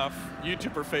probably enough.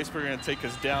 YouTube or Facebook are going to take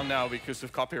us down now because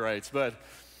of copyrights. But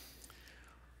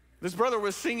this brother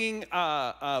was singing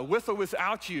With or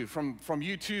Without You from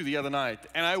U2 the other night.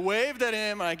 And I waved at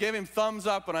him, and I gave him thumbs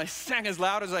up, and I sang as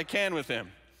loud as I can with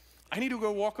him. I need to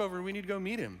go walk over, and we need to go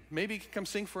meet him. Maybe he can come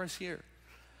sing for us here.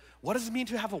 What does it mean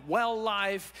to have a well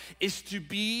life? Is to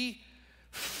be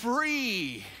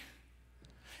free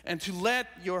and to let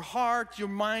your heart, your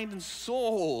mind, and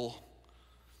soul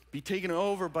be taken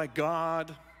over by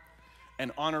God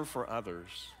and honor for others.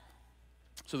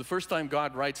 So the first time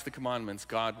God writes the commandments,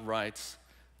 God writes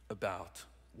about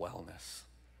wellness.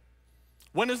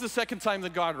 When is the second time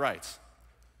that God writes?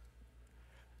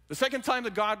 The second time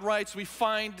that God writes, we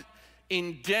find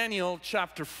in Daniel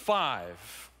chapter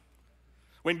 5,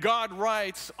 when God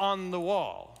writes on the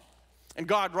wall, and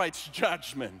God writes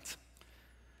judgment.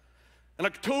 On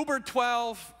October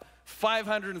 12,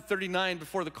 539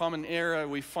 before the Common Era,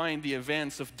 we find the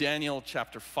events of Daniel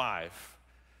chapter 5.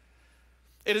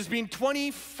 It has been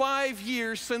 25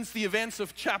 years since the events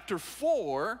of chapter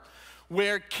 4,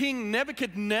 where King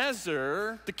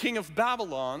Nebuchadnezzar, the king of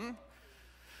Babylon,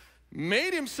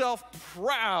 made himself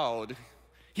proud.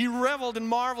 He reveled and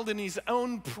marveled in his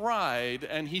own pride,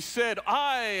 and he said,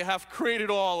 I have created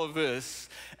all of this.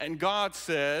 And God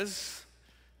says,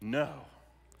 no.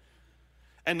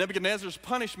 And Nebuchadnezzar's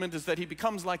punishment is that he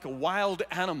becomes like a wild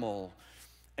animal,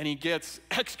 and he gets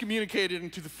excommunicated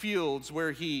into the fields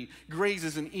where he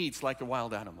grazes and eats like a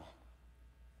wild animal.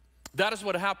 That is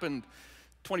what happened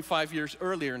 25 years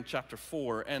earlier in chapter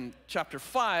 4, and chapter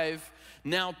 5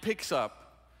 now picks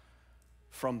up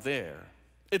from there.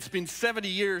 It's been 70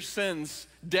 years since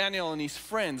Daniel and his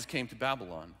friends came to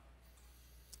Babylon.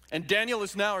 And Daniel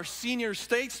is now our senior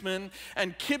statesman,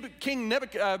 and King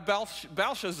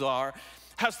Belshazzar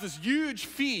has this huge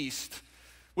feast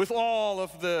with all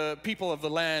of the people of the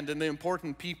land and the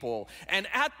important people. And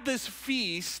at this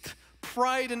feast,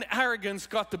 pride and arrogance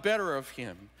got the better of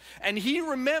him. And he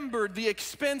remembered the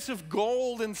expensive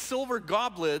gold and silver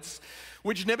goblets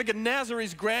which Nebuchadnezzar,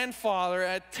 his grandfather,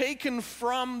 had taken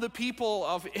from the people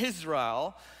of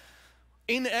Israel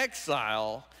in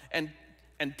exile and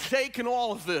taken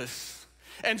all of this.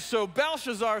 And so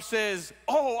Belshazzar says,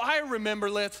 oh, I remember,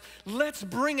 let's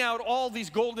bring out all these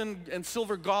golden and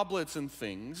silver goblets and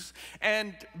things.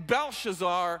 And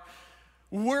Belshazzar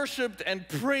worshiped and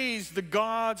praised the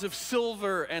gods of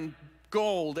silver and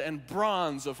gold and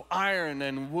bronze, of iron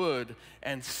and wood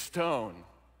and stone.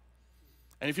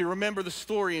 And if you remember the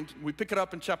story, and we pick it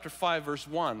up in chapter 5, verse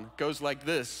 1, it goes like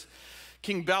this.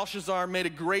 King Belshazzar made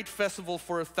a great festival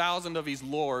for 1,000 of his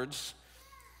lords,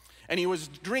 and he was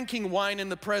drinking wine in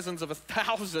the presence of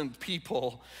 1,000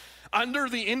 people. Under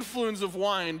the influence of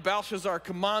wine, Belshazzar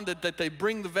commanded that they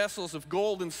bring the vessels of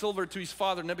gold and silver to his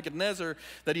father Nebuchadnezzar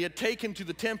that he had taken to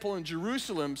the temple in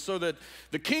Jerusalem, so that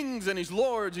the kings and his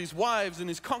lords, his wives and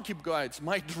his concubines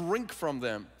might drink from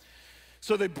them.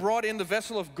 So they brought in the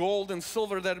vessel of gold and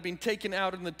silver that had been taken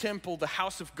out in the temple, the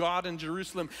house of God in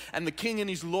Jerusalem, and the king and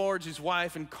his lords, his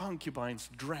wife and concubines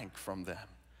drank from them.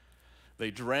 They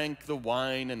drank the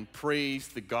wine and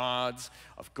praised the gods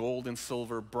of gold and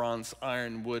silver, bronze,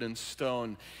 iron, wood, and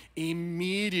stone.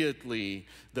 Immediately,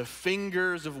 the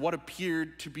fingers of what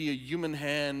appeared to be a human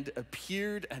hand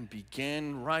appeared and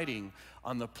began writing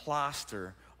on the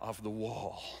plaster of the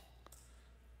wall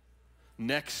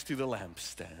next to the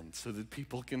lampstand so that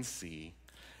people can see.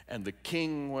 And the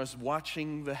king was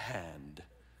watching the hand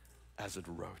as it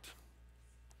wrote.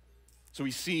 So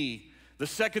we see the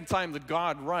second time that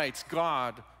God writes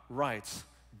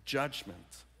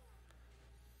judgment.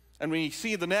 And we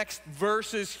see the next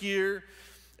verses here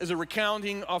is a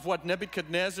recounting of what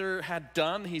Nebuchadnezzar had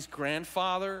done, his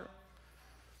grandfather,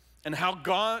 and how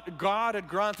God had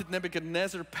granted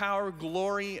Nebuchadnezzar power,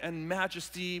 glory, and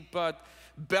majesty, but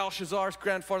Belshazzar's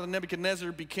grandfather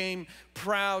Nebuchadnezzar became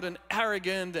proud and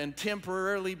arrogant and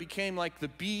temporarily became like the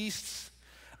beasts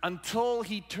until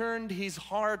he turned his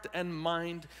heart and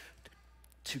mind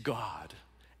to God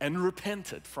and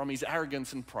repented from his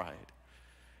arrogance and pride.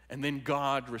 And then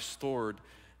God restored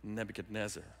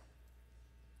Nebuchadnezzar.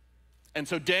 And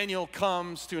so Daniel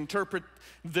comes to interpret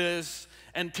this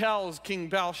and tells King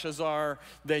Belshazzar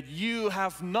that you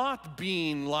have not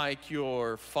been like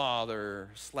your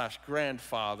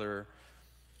father/grandfather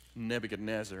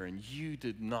Nebuchadnezzar, and you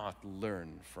did not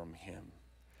learn from him.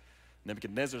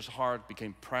 Nebuchadnezzar's heart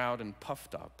became proud and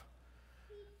puffed up,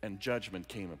 and judgment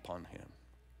came upon him.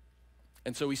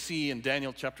 And so we see in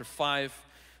Daniel chapter 5,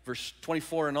 verse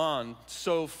 24 and on,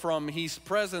 so from his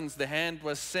presence the hand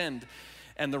was sent,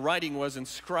 and the writing was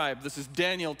inscribed. This is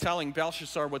Daniel telling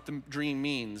Belshazzar what the dream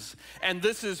means. And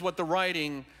this is what the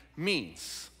writing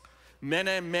means.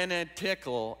 Mene, mene,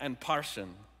 tekel, and parsin.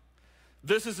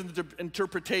 This is an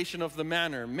interpretation of the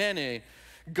manner. Mene,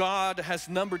 God has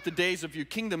numbered the days of your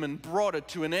kingdom and brought it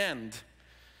to an end.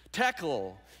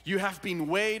 Tekel, you have been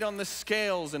weighed on the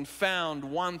scales and found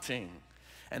wanting.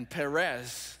 And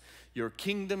Peres, your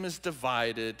kingdom is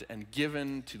divided and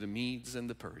given to the Medes and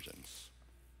the Persians.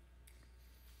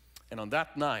 And on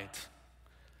that night,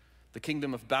 the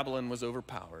kingdom of Babylon was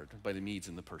overpowered by the Medes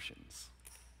and the Persians.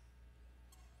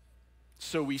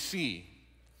 So we see,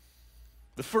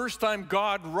 the first time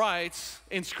God writes,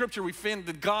 in Scripture we find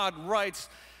that God writes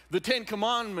the 10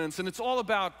 Commandments, and it's all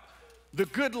about the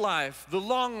good life, the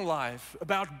long life,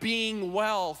 about being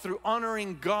well through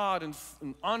honoring God and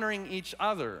honoring each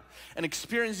other and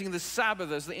experiencing the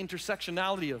Sabbath as the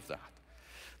intersectionality of that.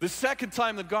 The second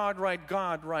time that God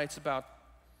writes about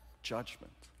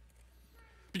judgment.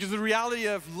 Because the reality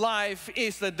of life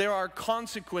is that there are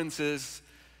consequences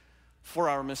for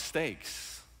our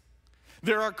mistakes.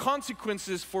 There are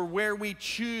consequences for where we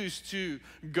choose to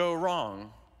go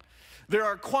wrong. There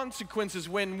are consequences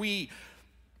when we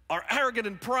are arrogant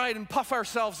in pride and puff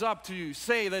ourselves up to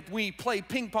say that we play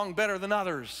ping pong better than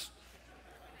others.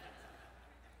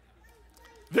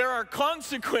 There are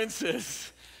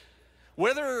consequences.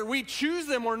 Whether we choose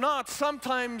them or not,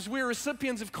 sometimes we're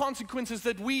recipients of consequences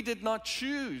that we did not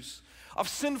choose, of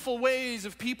sinful ways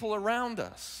of people around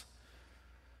us.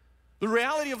 The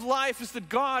reality of life is that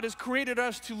God has created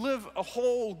us to live a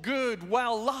whole, good,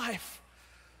 well life.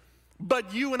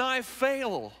 But you and I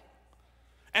fail.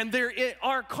 And there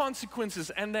are consequences,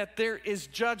 and that there is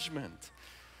judgment.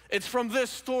 It's from this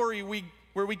story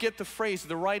where we get the phrase,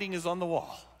 the writing is on the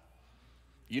wall.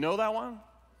 You know that one?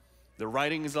 The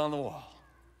writing is on the wall.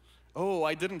 Oh,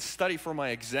 I didn't study for my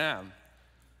exam.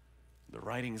 The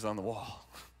writing is on the wall.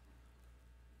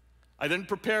 I didn't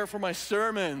prepare for my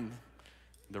sermon.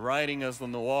 The writing is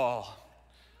on the wall.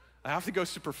 I have to go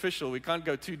superficial. We can't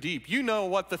go too deep. You know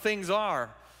what the things are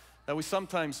that we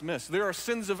sometimes miss. There are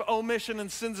sins of omission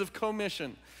and sins of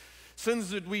commission. Sins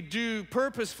that we do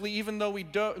purposefully even though we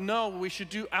don't know we should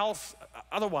do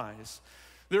otherwise.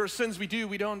 There are sins we do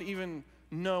we don't even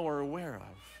know or aware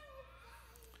of.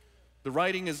 The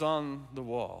writing is on the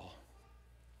wall.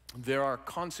 There are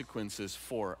consequences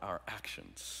for our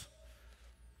actions.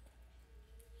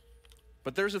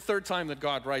 But there's a third time that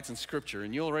God writes in Scripture,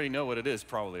 and you already know what it is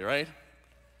probably, right?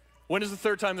 When is the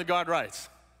third time that God writes?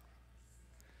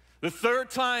 The third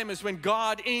time is when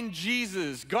God in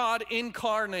Jesus, God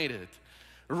incarnated,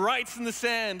 writes in the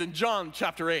sand in John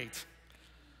chapter 8.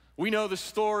 We know the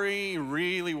story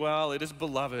really well. It is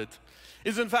beloved. It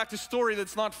is in fact a story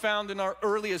that's not found in our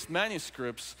earliest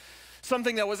manuscripts.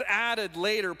 Something that was added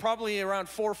later, probably around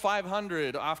 400 or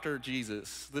 500 after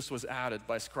Jesus. This was added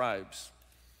by scribes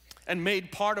and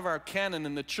made part of our canon,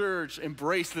 and the church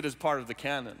embraced it as part of the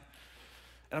canon.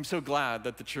 And I'm so glad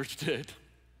that the church did.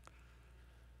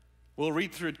 We'll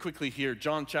read through it quickly here.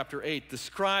 John chapter 8. The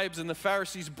scribes and the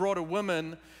Pharisees brought a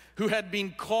woman who had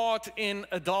been caught in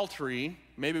adultery.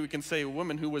 Maybe we can say a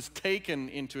woman who was taken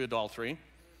into adultery.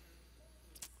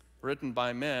 Written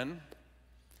by men.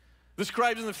 The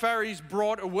scribes and the Pharisees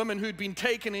brought a woman who had been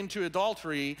taken into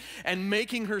adultery, and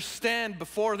making her stand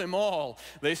before them all,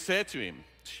 they said to him,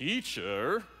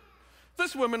 "Teacher,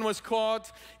 this woman was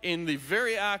caught in the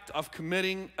very act of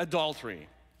committing adultery.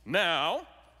 Now,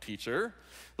 teacher,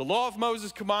 the law of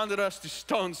Moses commanded us to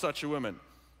stone such a woman.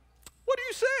 What do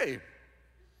you say?"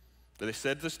 They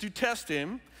said this to test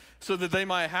him, so that they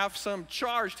might have some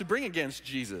charge to bring against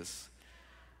Jesus.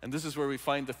 And this is where we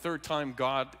find the third time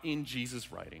God in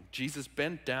Jesus writing. Jesus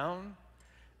bent down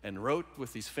and wrote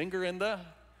with his finger in the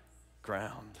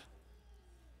ground.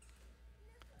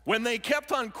 When they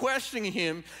kept on questioning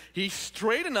him, he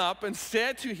straightened up and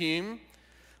said to him,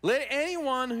 "Let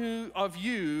anyone of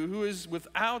you who is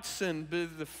without sin be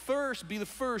the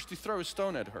first to throw a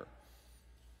stone at her."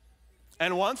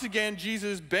 And once again,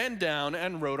 Jesus bent down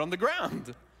and wrote on the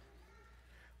ground.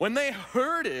 When they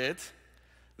heard it,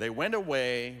 they went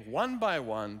away one by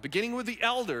one, beginning with the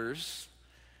elders,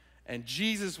 and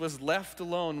Jesus was left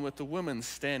alone with the woman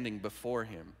standing before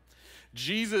him.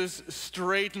 Jesus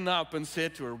straightened up and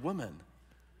said to her, "Woman,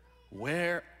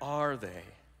 where are they?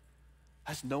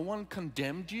 Has no one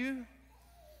condemned you?"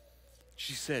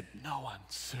 She said, "No one,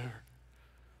 sir,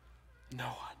 no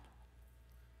one."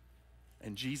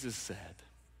 And Jesus said,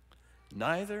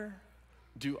 "Neither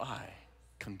do I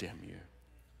condemn you.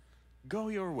 Go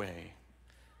your way,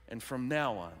 and from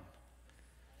now on,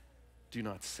 do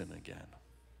not sin again."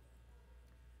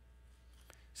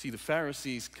 See, the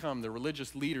Pharisees come, the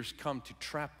religious leaders come to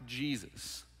trap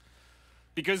Jesus,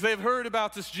 because they've heard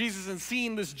about this Jesus and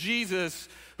seen this Jesus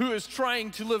who is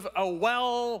trying to live a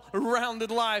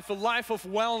well-rounded life, a life of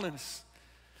wellness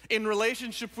in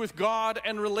relationship with God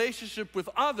and relationship with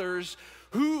others,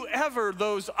 whoever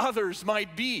those others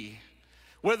might be,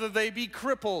 whether they be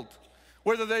crippled,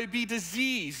 whether they be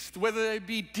diseased, whether they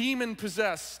be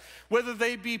demon-possessed, whether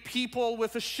they be people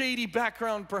with a shady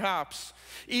background perhaps,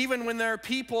 even when there are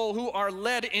people who are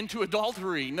led into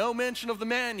adultery. No mention of the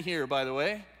man here, by the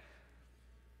way.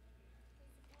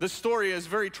 This story is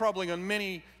very troubling in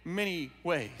many, many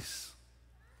ways.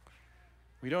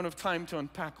 We don't have time to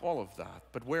unpack all of that,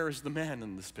 but where is the man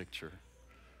in this picture?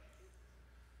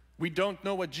 We don't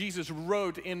know what Jesus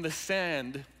wrote in the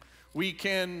sand. We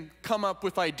can come up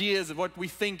with ideas of what we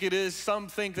think it is. Some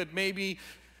think that maybe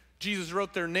Jesus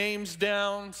wrote their names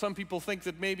down. Some people think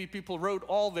that maybe people wrote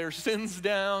all their sins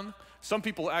down. Some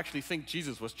people actually think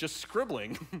Jesus was just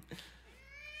scribbling.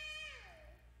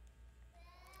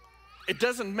 it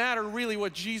doesn't matter really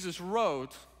what Jesus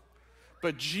wrote,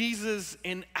 but Jesus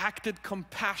enacted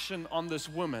compassion on this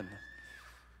woman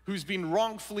who's been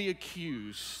wrongfully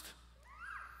accused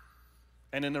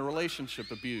and in a relationship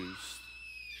abused.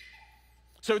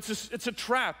 So it's a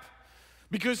trap,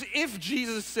 because if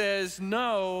Jesus says,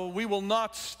 no, we will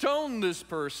not stone this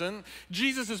person,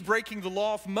 Jesus is breaking the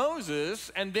law of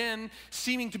Moses and then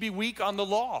seeming to be weak on the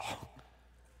law.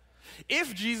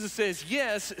 If Jesus says,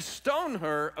 yes, stone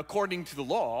her according to the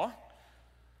law,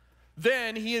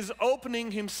 then he is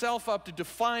opening himself up to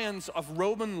defiance of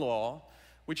Roman law,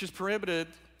 which prohibited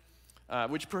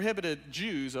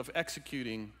Jews of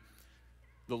executing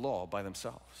the law by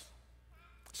themselves.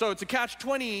 So it's a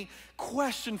catch-20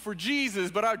 question for Jesus,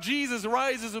 but our Jesus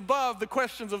rises above the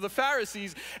questions of the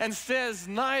Pharisees and says,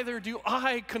 neither do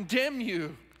I condemn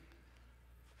you.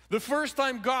 The first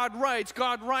time God writes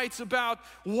about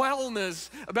wellness,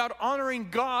 about honoring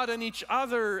God and each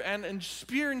other and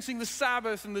experiencing the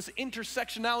Sabbath and this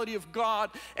intersectionality of God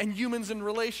and humans in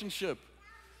relationship,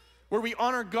 where we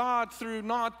honor God through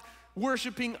not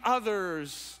worshiping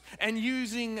others and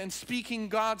using and speaking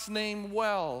God's name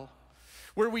well,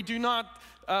 where we do not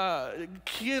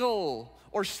kill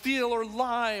or steal or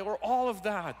lie or all of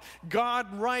that.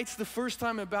 God writes the first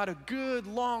time about a good,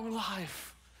 long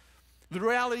life. The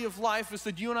reality of life is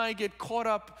that you and I get caught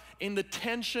up in the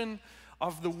tension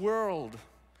of the world,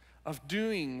 of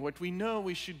doing what we know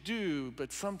we should do,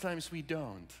 but sometimes we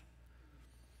don't.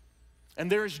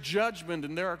 And there is judgment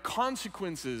and there are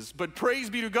consequences, but praise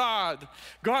be to God.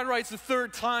 God writes the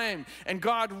third time, and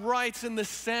God writes in the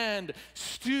sand,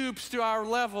 stoops to our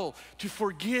level to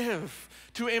forgive,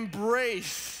 to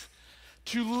embrace,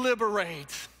 to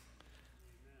liberate,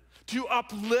 to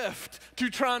uplift, to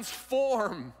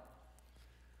transform,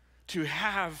 to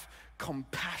have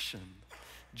compassion.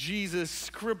 Jesus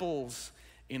scribbles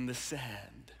in the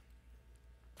sand.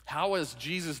 How is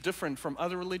Jesus different from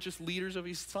other religious leaders of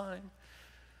his time?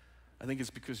 I think it's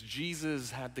because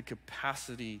Jesus had the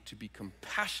capacity to be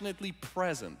compassionately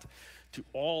present to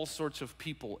all sorts of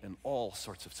people in all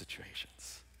sorts of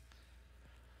situations.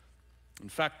 In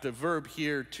fact, the verb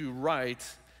here, to write,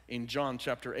 in John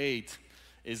chapter 8,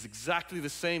 is exactly the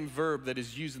same verb that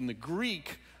is used in the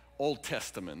Greek Old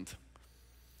Testament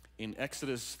in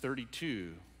Exodus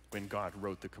 32 when God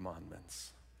wrote the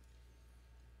commandments.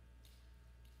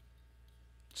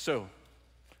 So,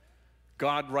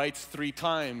 God writes 3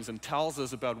 times and tells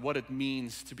us about what it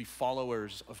means to be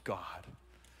followers of God,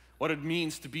 what it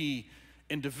means to be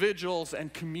individuals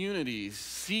and communities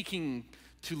seeking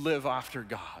to live after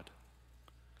God.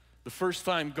 The first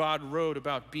time God wrote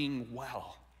about being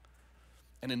well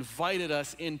and invited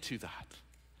us into that.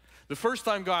 The first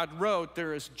time God wrote,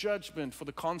 there is judgment for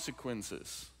the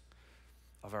consequences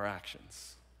of our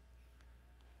actions.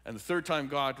 And the third time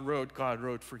God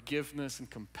wrote forgiveness and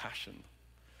compassion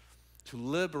to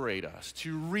liberate us,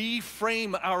 to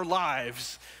reframe our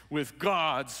lives with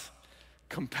God's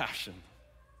compassion.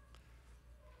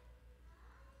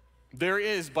 There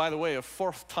is, by the way, a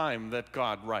 4th time that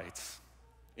God writes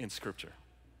in Scripture.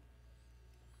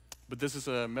 But this is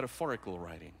a metaphorical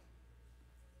writing.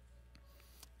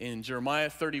 In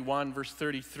Jeremiah 31, verse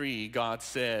 33, God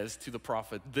says to the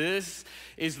prophet, "This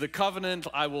is the covenant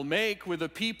I will make with the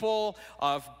people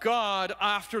of God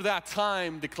after that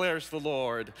time, declares the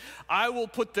Lord. I will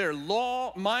put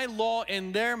my law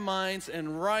in their minds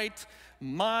and write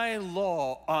my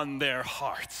law on their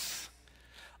hearts.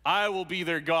 I will be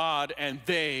their God and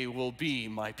they will be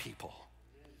my people."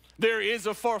 There is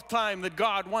a 4th time that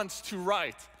God wants to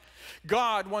write.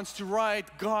 God wants to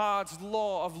write God's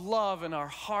law of love in our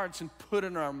hearts and put it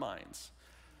in our minds.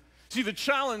 See, the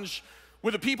challenge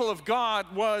with the people of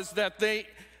God was that they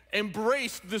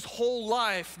embraced this whole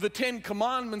life, the 10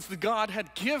 commandments that God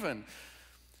had given,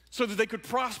 so that they could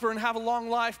prosper and have a long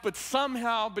life. But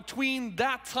somehow between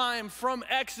that time, from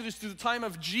Exodus to the time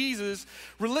of Jesus,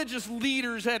 religious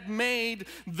leaders had made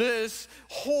this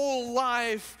whole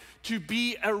life to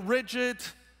be a rigid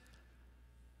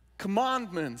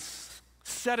commandments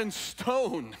set in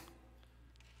stone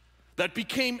that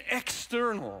became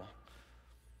external,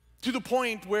 to the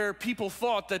point where people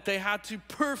thought that they had to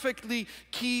perfectly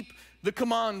keep the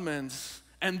commandments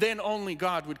and then only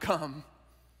God would come.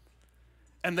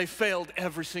 And they failed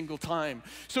every single time.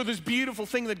 So this beautiful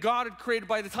thing that God had created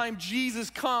by the time Jesus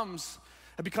comes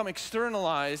had become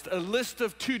externalized, a list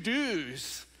of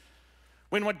to-dos,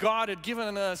 when what God had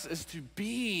given us is to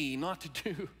be, not to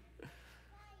do.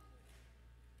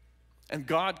 And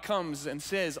God comes and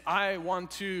says, I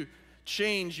want to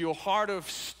change your heart of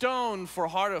stone for a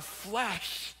heart of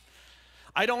flesh.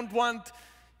 I don't want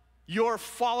your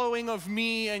following of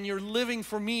me and your living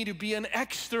for me to be an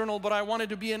external, but I want it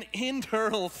to be an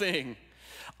internal thing.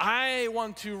 I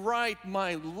want to write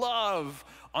my love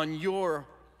on your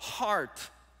heart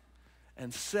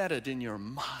and set it in your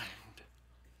mind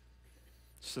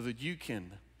so that you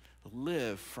can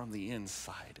live from the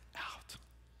inside out.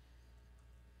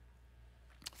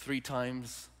 3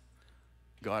 times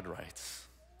God writes.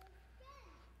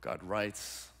 God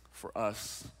writes for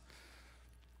us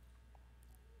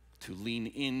to lean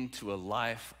into a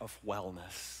life of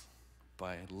wellness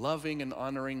by loving and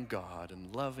honoring God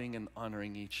and loving and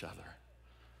honoring each other.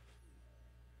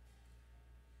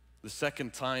 The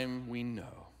second time, we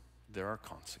know there are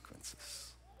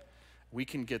consequences. We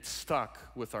can get stuck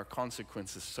with our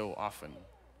consequences so often.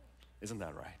 Isn't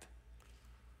that right?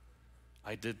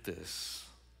 I did this.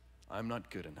 I'm not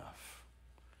good enough.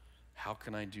 How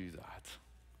can I do that?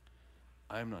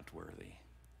 I'm not worthy.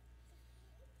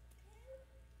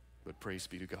 But praise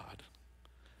be to God.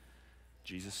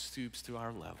 Jesus stoops to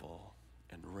our level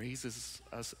and raises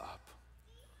us up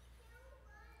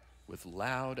with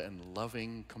loud and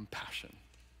loving compassion.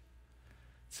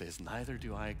 It says, neither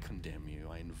do I condemn you.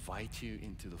 I invite you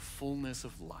into the fullness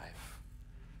of life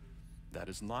that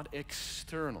is not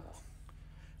external,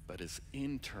 but is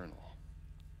internal.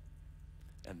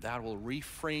 And that will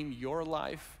reframe your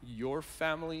life, your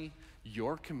family,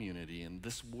 your community, in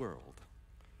this world.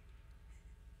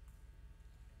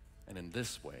 And in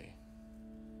this way,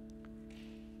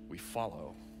 we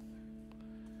follow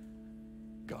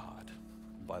God.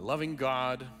 By loving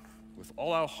God with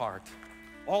all our heart,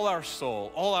 all our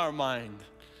soul, all our mind,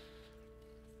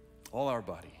 all our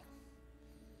body,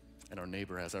 and our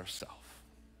neighbor as ourselves.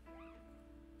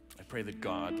 I pray that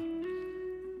God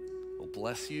will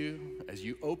bless you as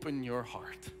you open your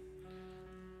heart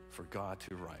for God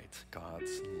to write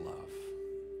God's love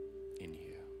in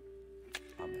you.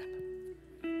 Amen.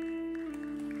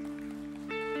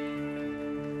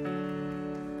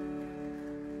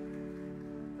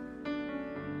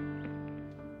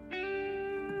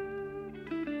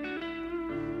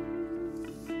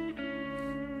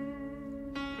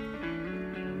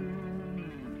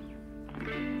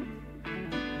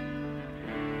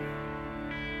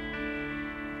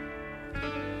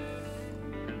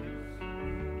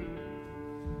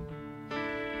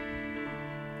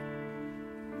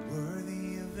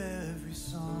 Worthy of every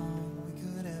song we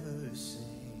could ever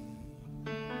sing,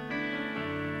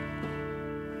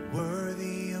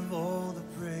 worthy of all the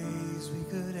praise we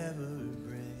could ever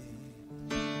bring,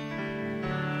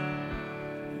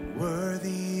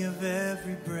 worthy of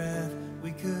every breath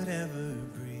we could ever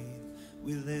breathe.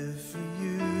 We live for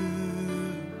you.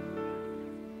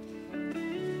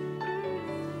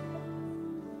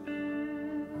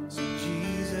 So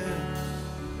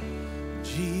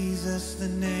Jesus, the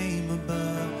name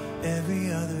above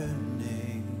every other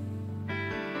name.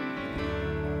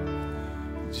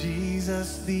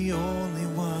 Jesus, the only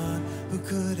one who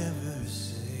could ever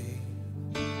say,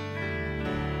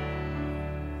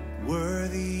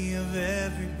 worthy of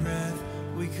every breath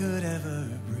we could ever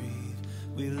breathe.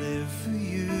 We live for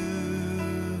you.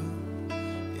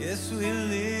 Yes, we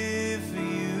live for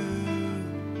you.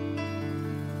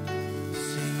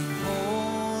 Sing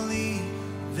holy,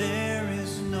 there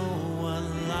is no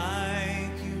one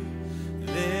like you.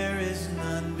 There is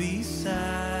none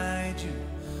beside you.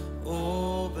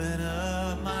 Open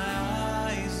up my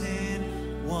eyes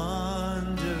in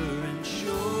wonder and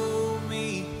show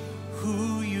me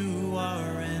who you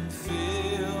are and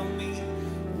fill me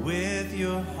with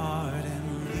your heart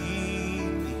and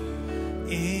lead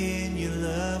me in your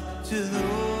love to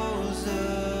those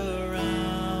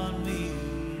around me.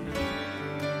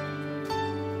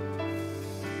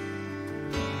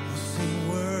 Sing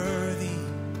worthy,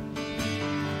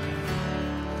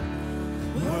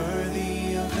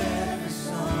 worthy of every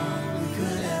song we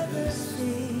could ever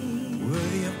sing,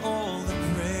 worthy of all the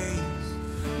praise,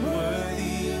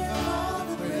 worthy of all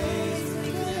the praise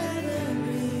we could ever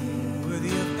bring, worthy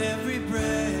of every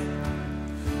breath,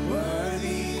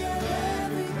 worthy of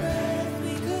every breath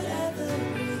we could ever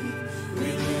breathe.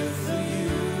 We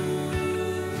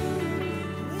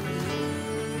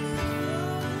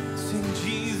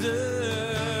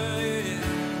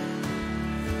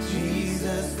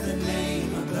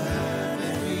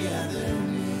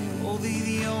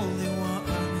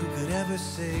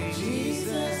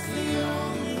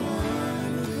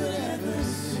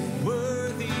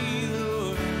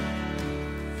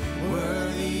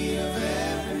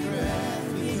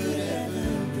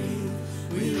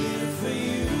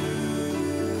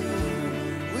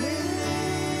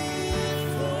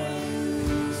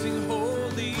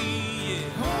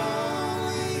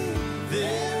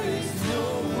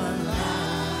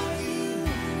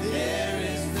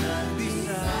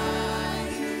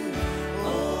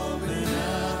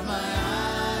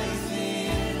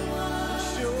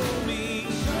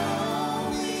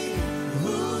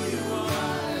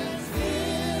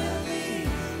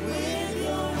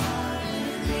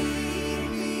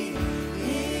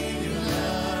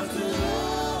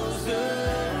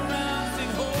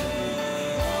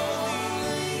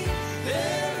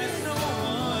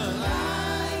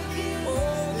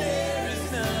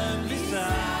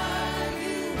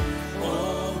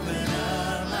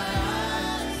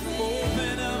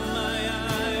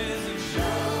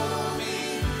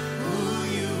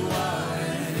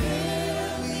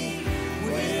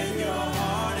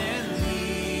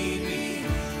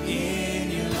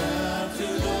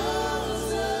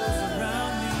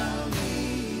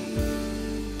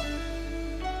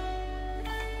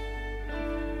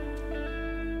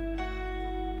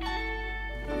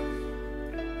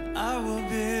I will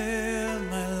build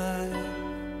my life,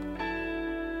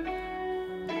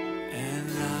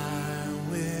 and I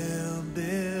will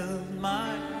build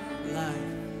my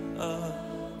life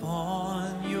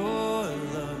upon your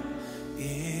love.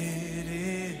 It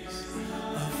is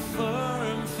a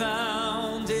firm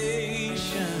foundation.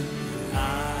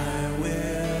 I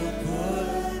will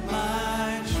put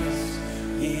my trust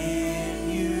in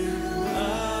you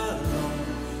alone,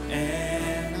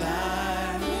 and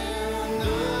I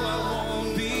know I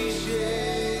won't be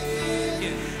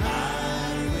shaken. I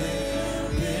will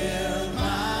build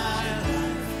my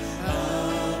life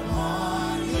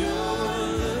upon your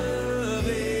love.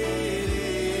 It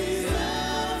is a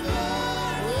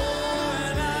firm,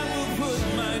 and I will put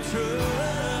my trust.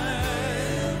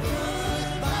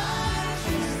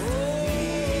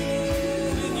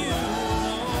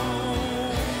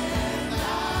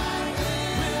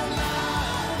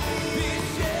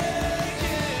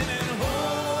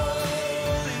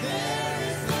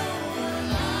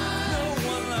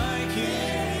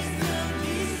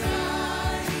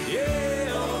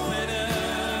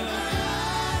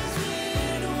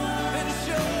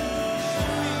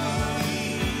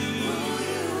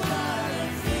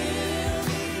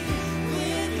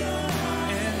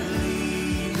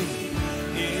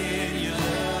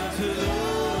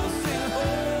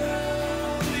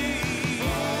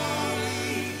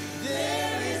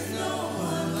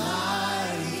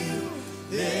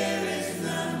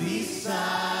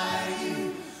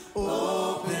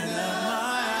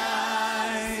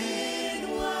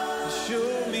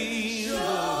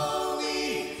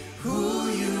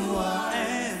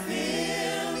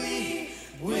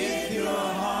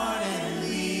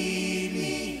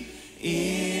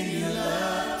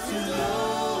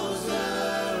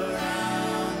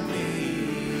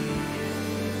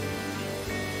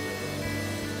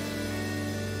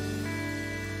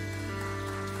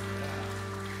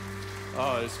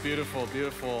 Oh, it's beautiful,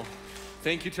 beautiful.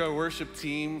 Thank you to our worship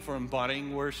team for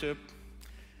embodying worship.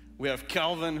 We have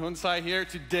Calvin Hunsai here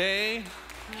today,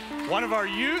 one of our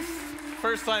youth,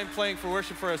 first time playing for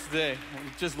worship for us today. We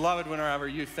just love it when we have our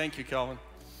youth. Thank you, Calvin.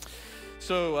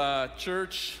 So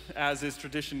church, as is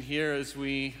tradition here, as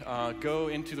we go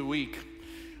into the week,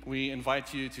 we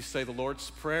invite you to say the Lord's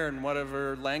Prayer in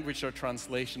whatever language or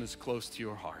translation is close to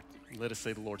your heart. Let us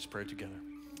say the Lord's Prayer together.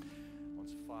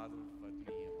 Onze Vader, wat in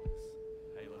de hemel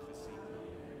is, heilige ziel,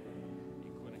 je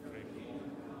koninkrijk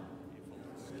komen, je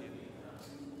volk skin,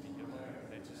 die je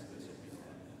netjes op je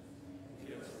hart.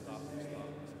 Geef ons vandaag ons dagelijks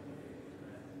brood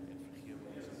en vergeef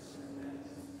ons ons schuld,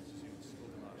 zoals u ons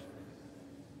schuldenaars vergeeft.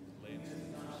 Leid ons niet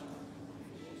in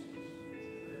verzoeking,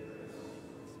 maar verlos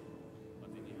ons.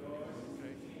 Want in je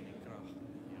koninkrijk en kracht en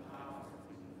heerlijkheid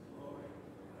voor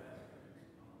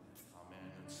Amen.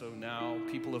 And so now,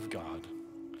 people of God,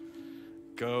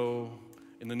 go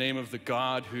in the name of the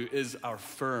God who is our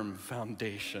firm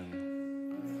foundation.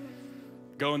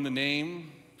 Go in the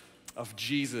name of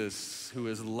Jesus, who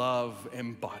is love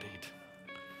embodied.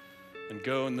 And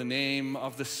go in the name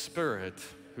of the Spirit,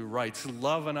 who writes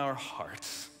love in our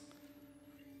hearts,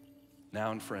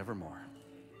 now and forevermore.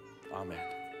 Amen.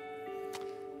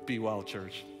 Be well,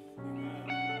 church.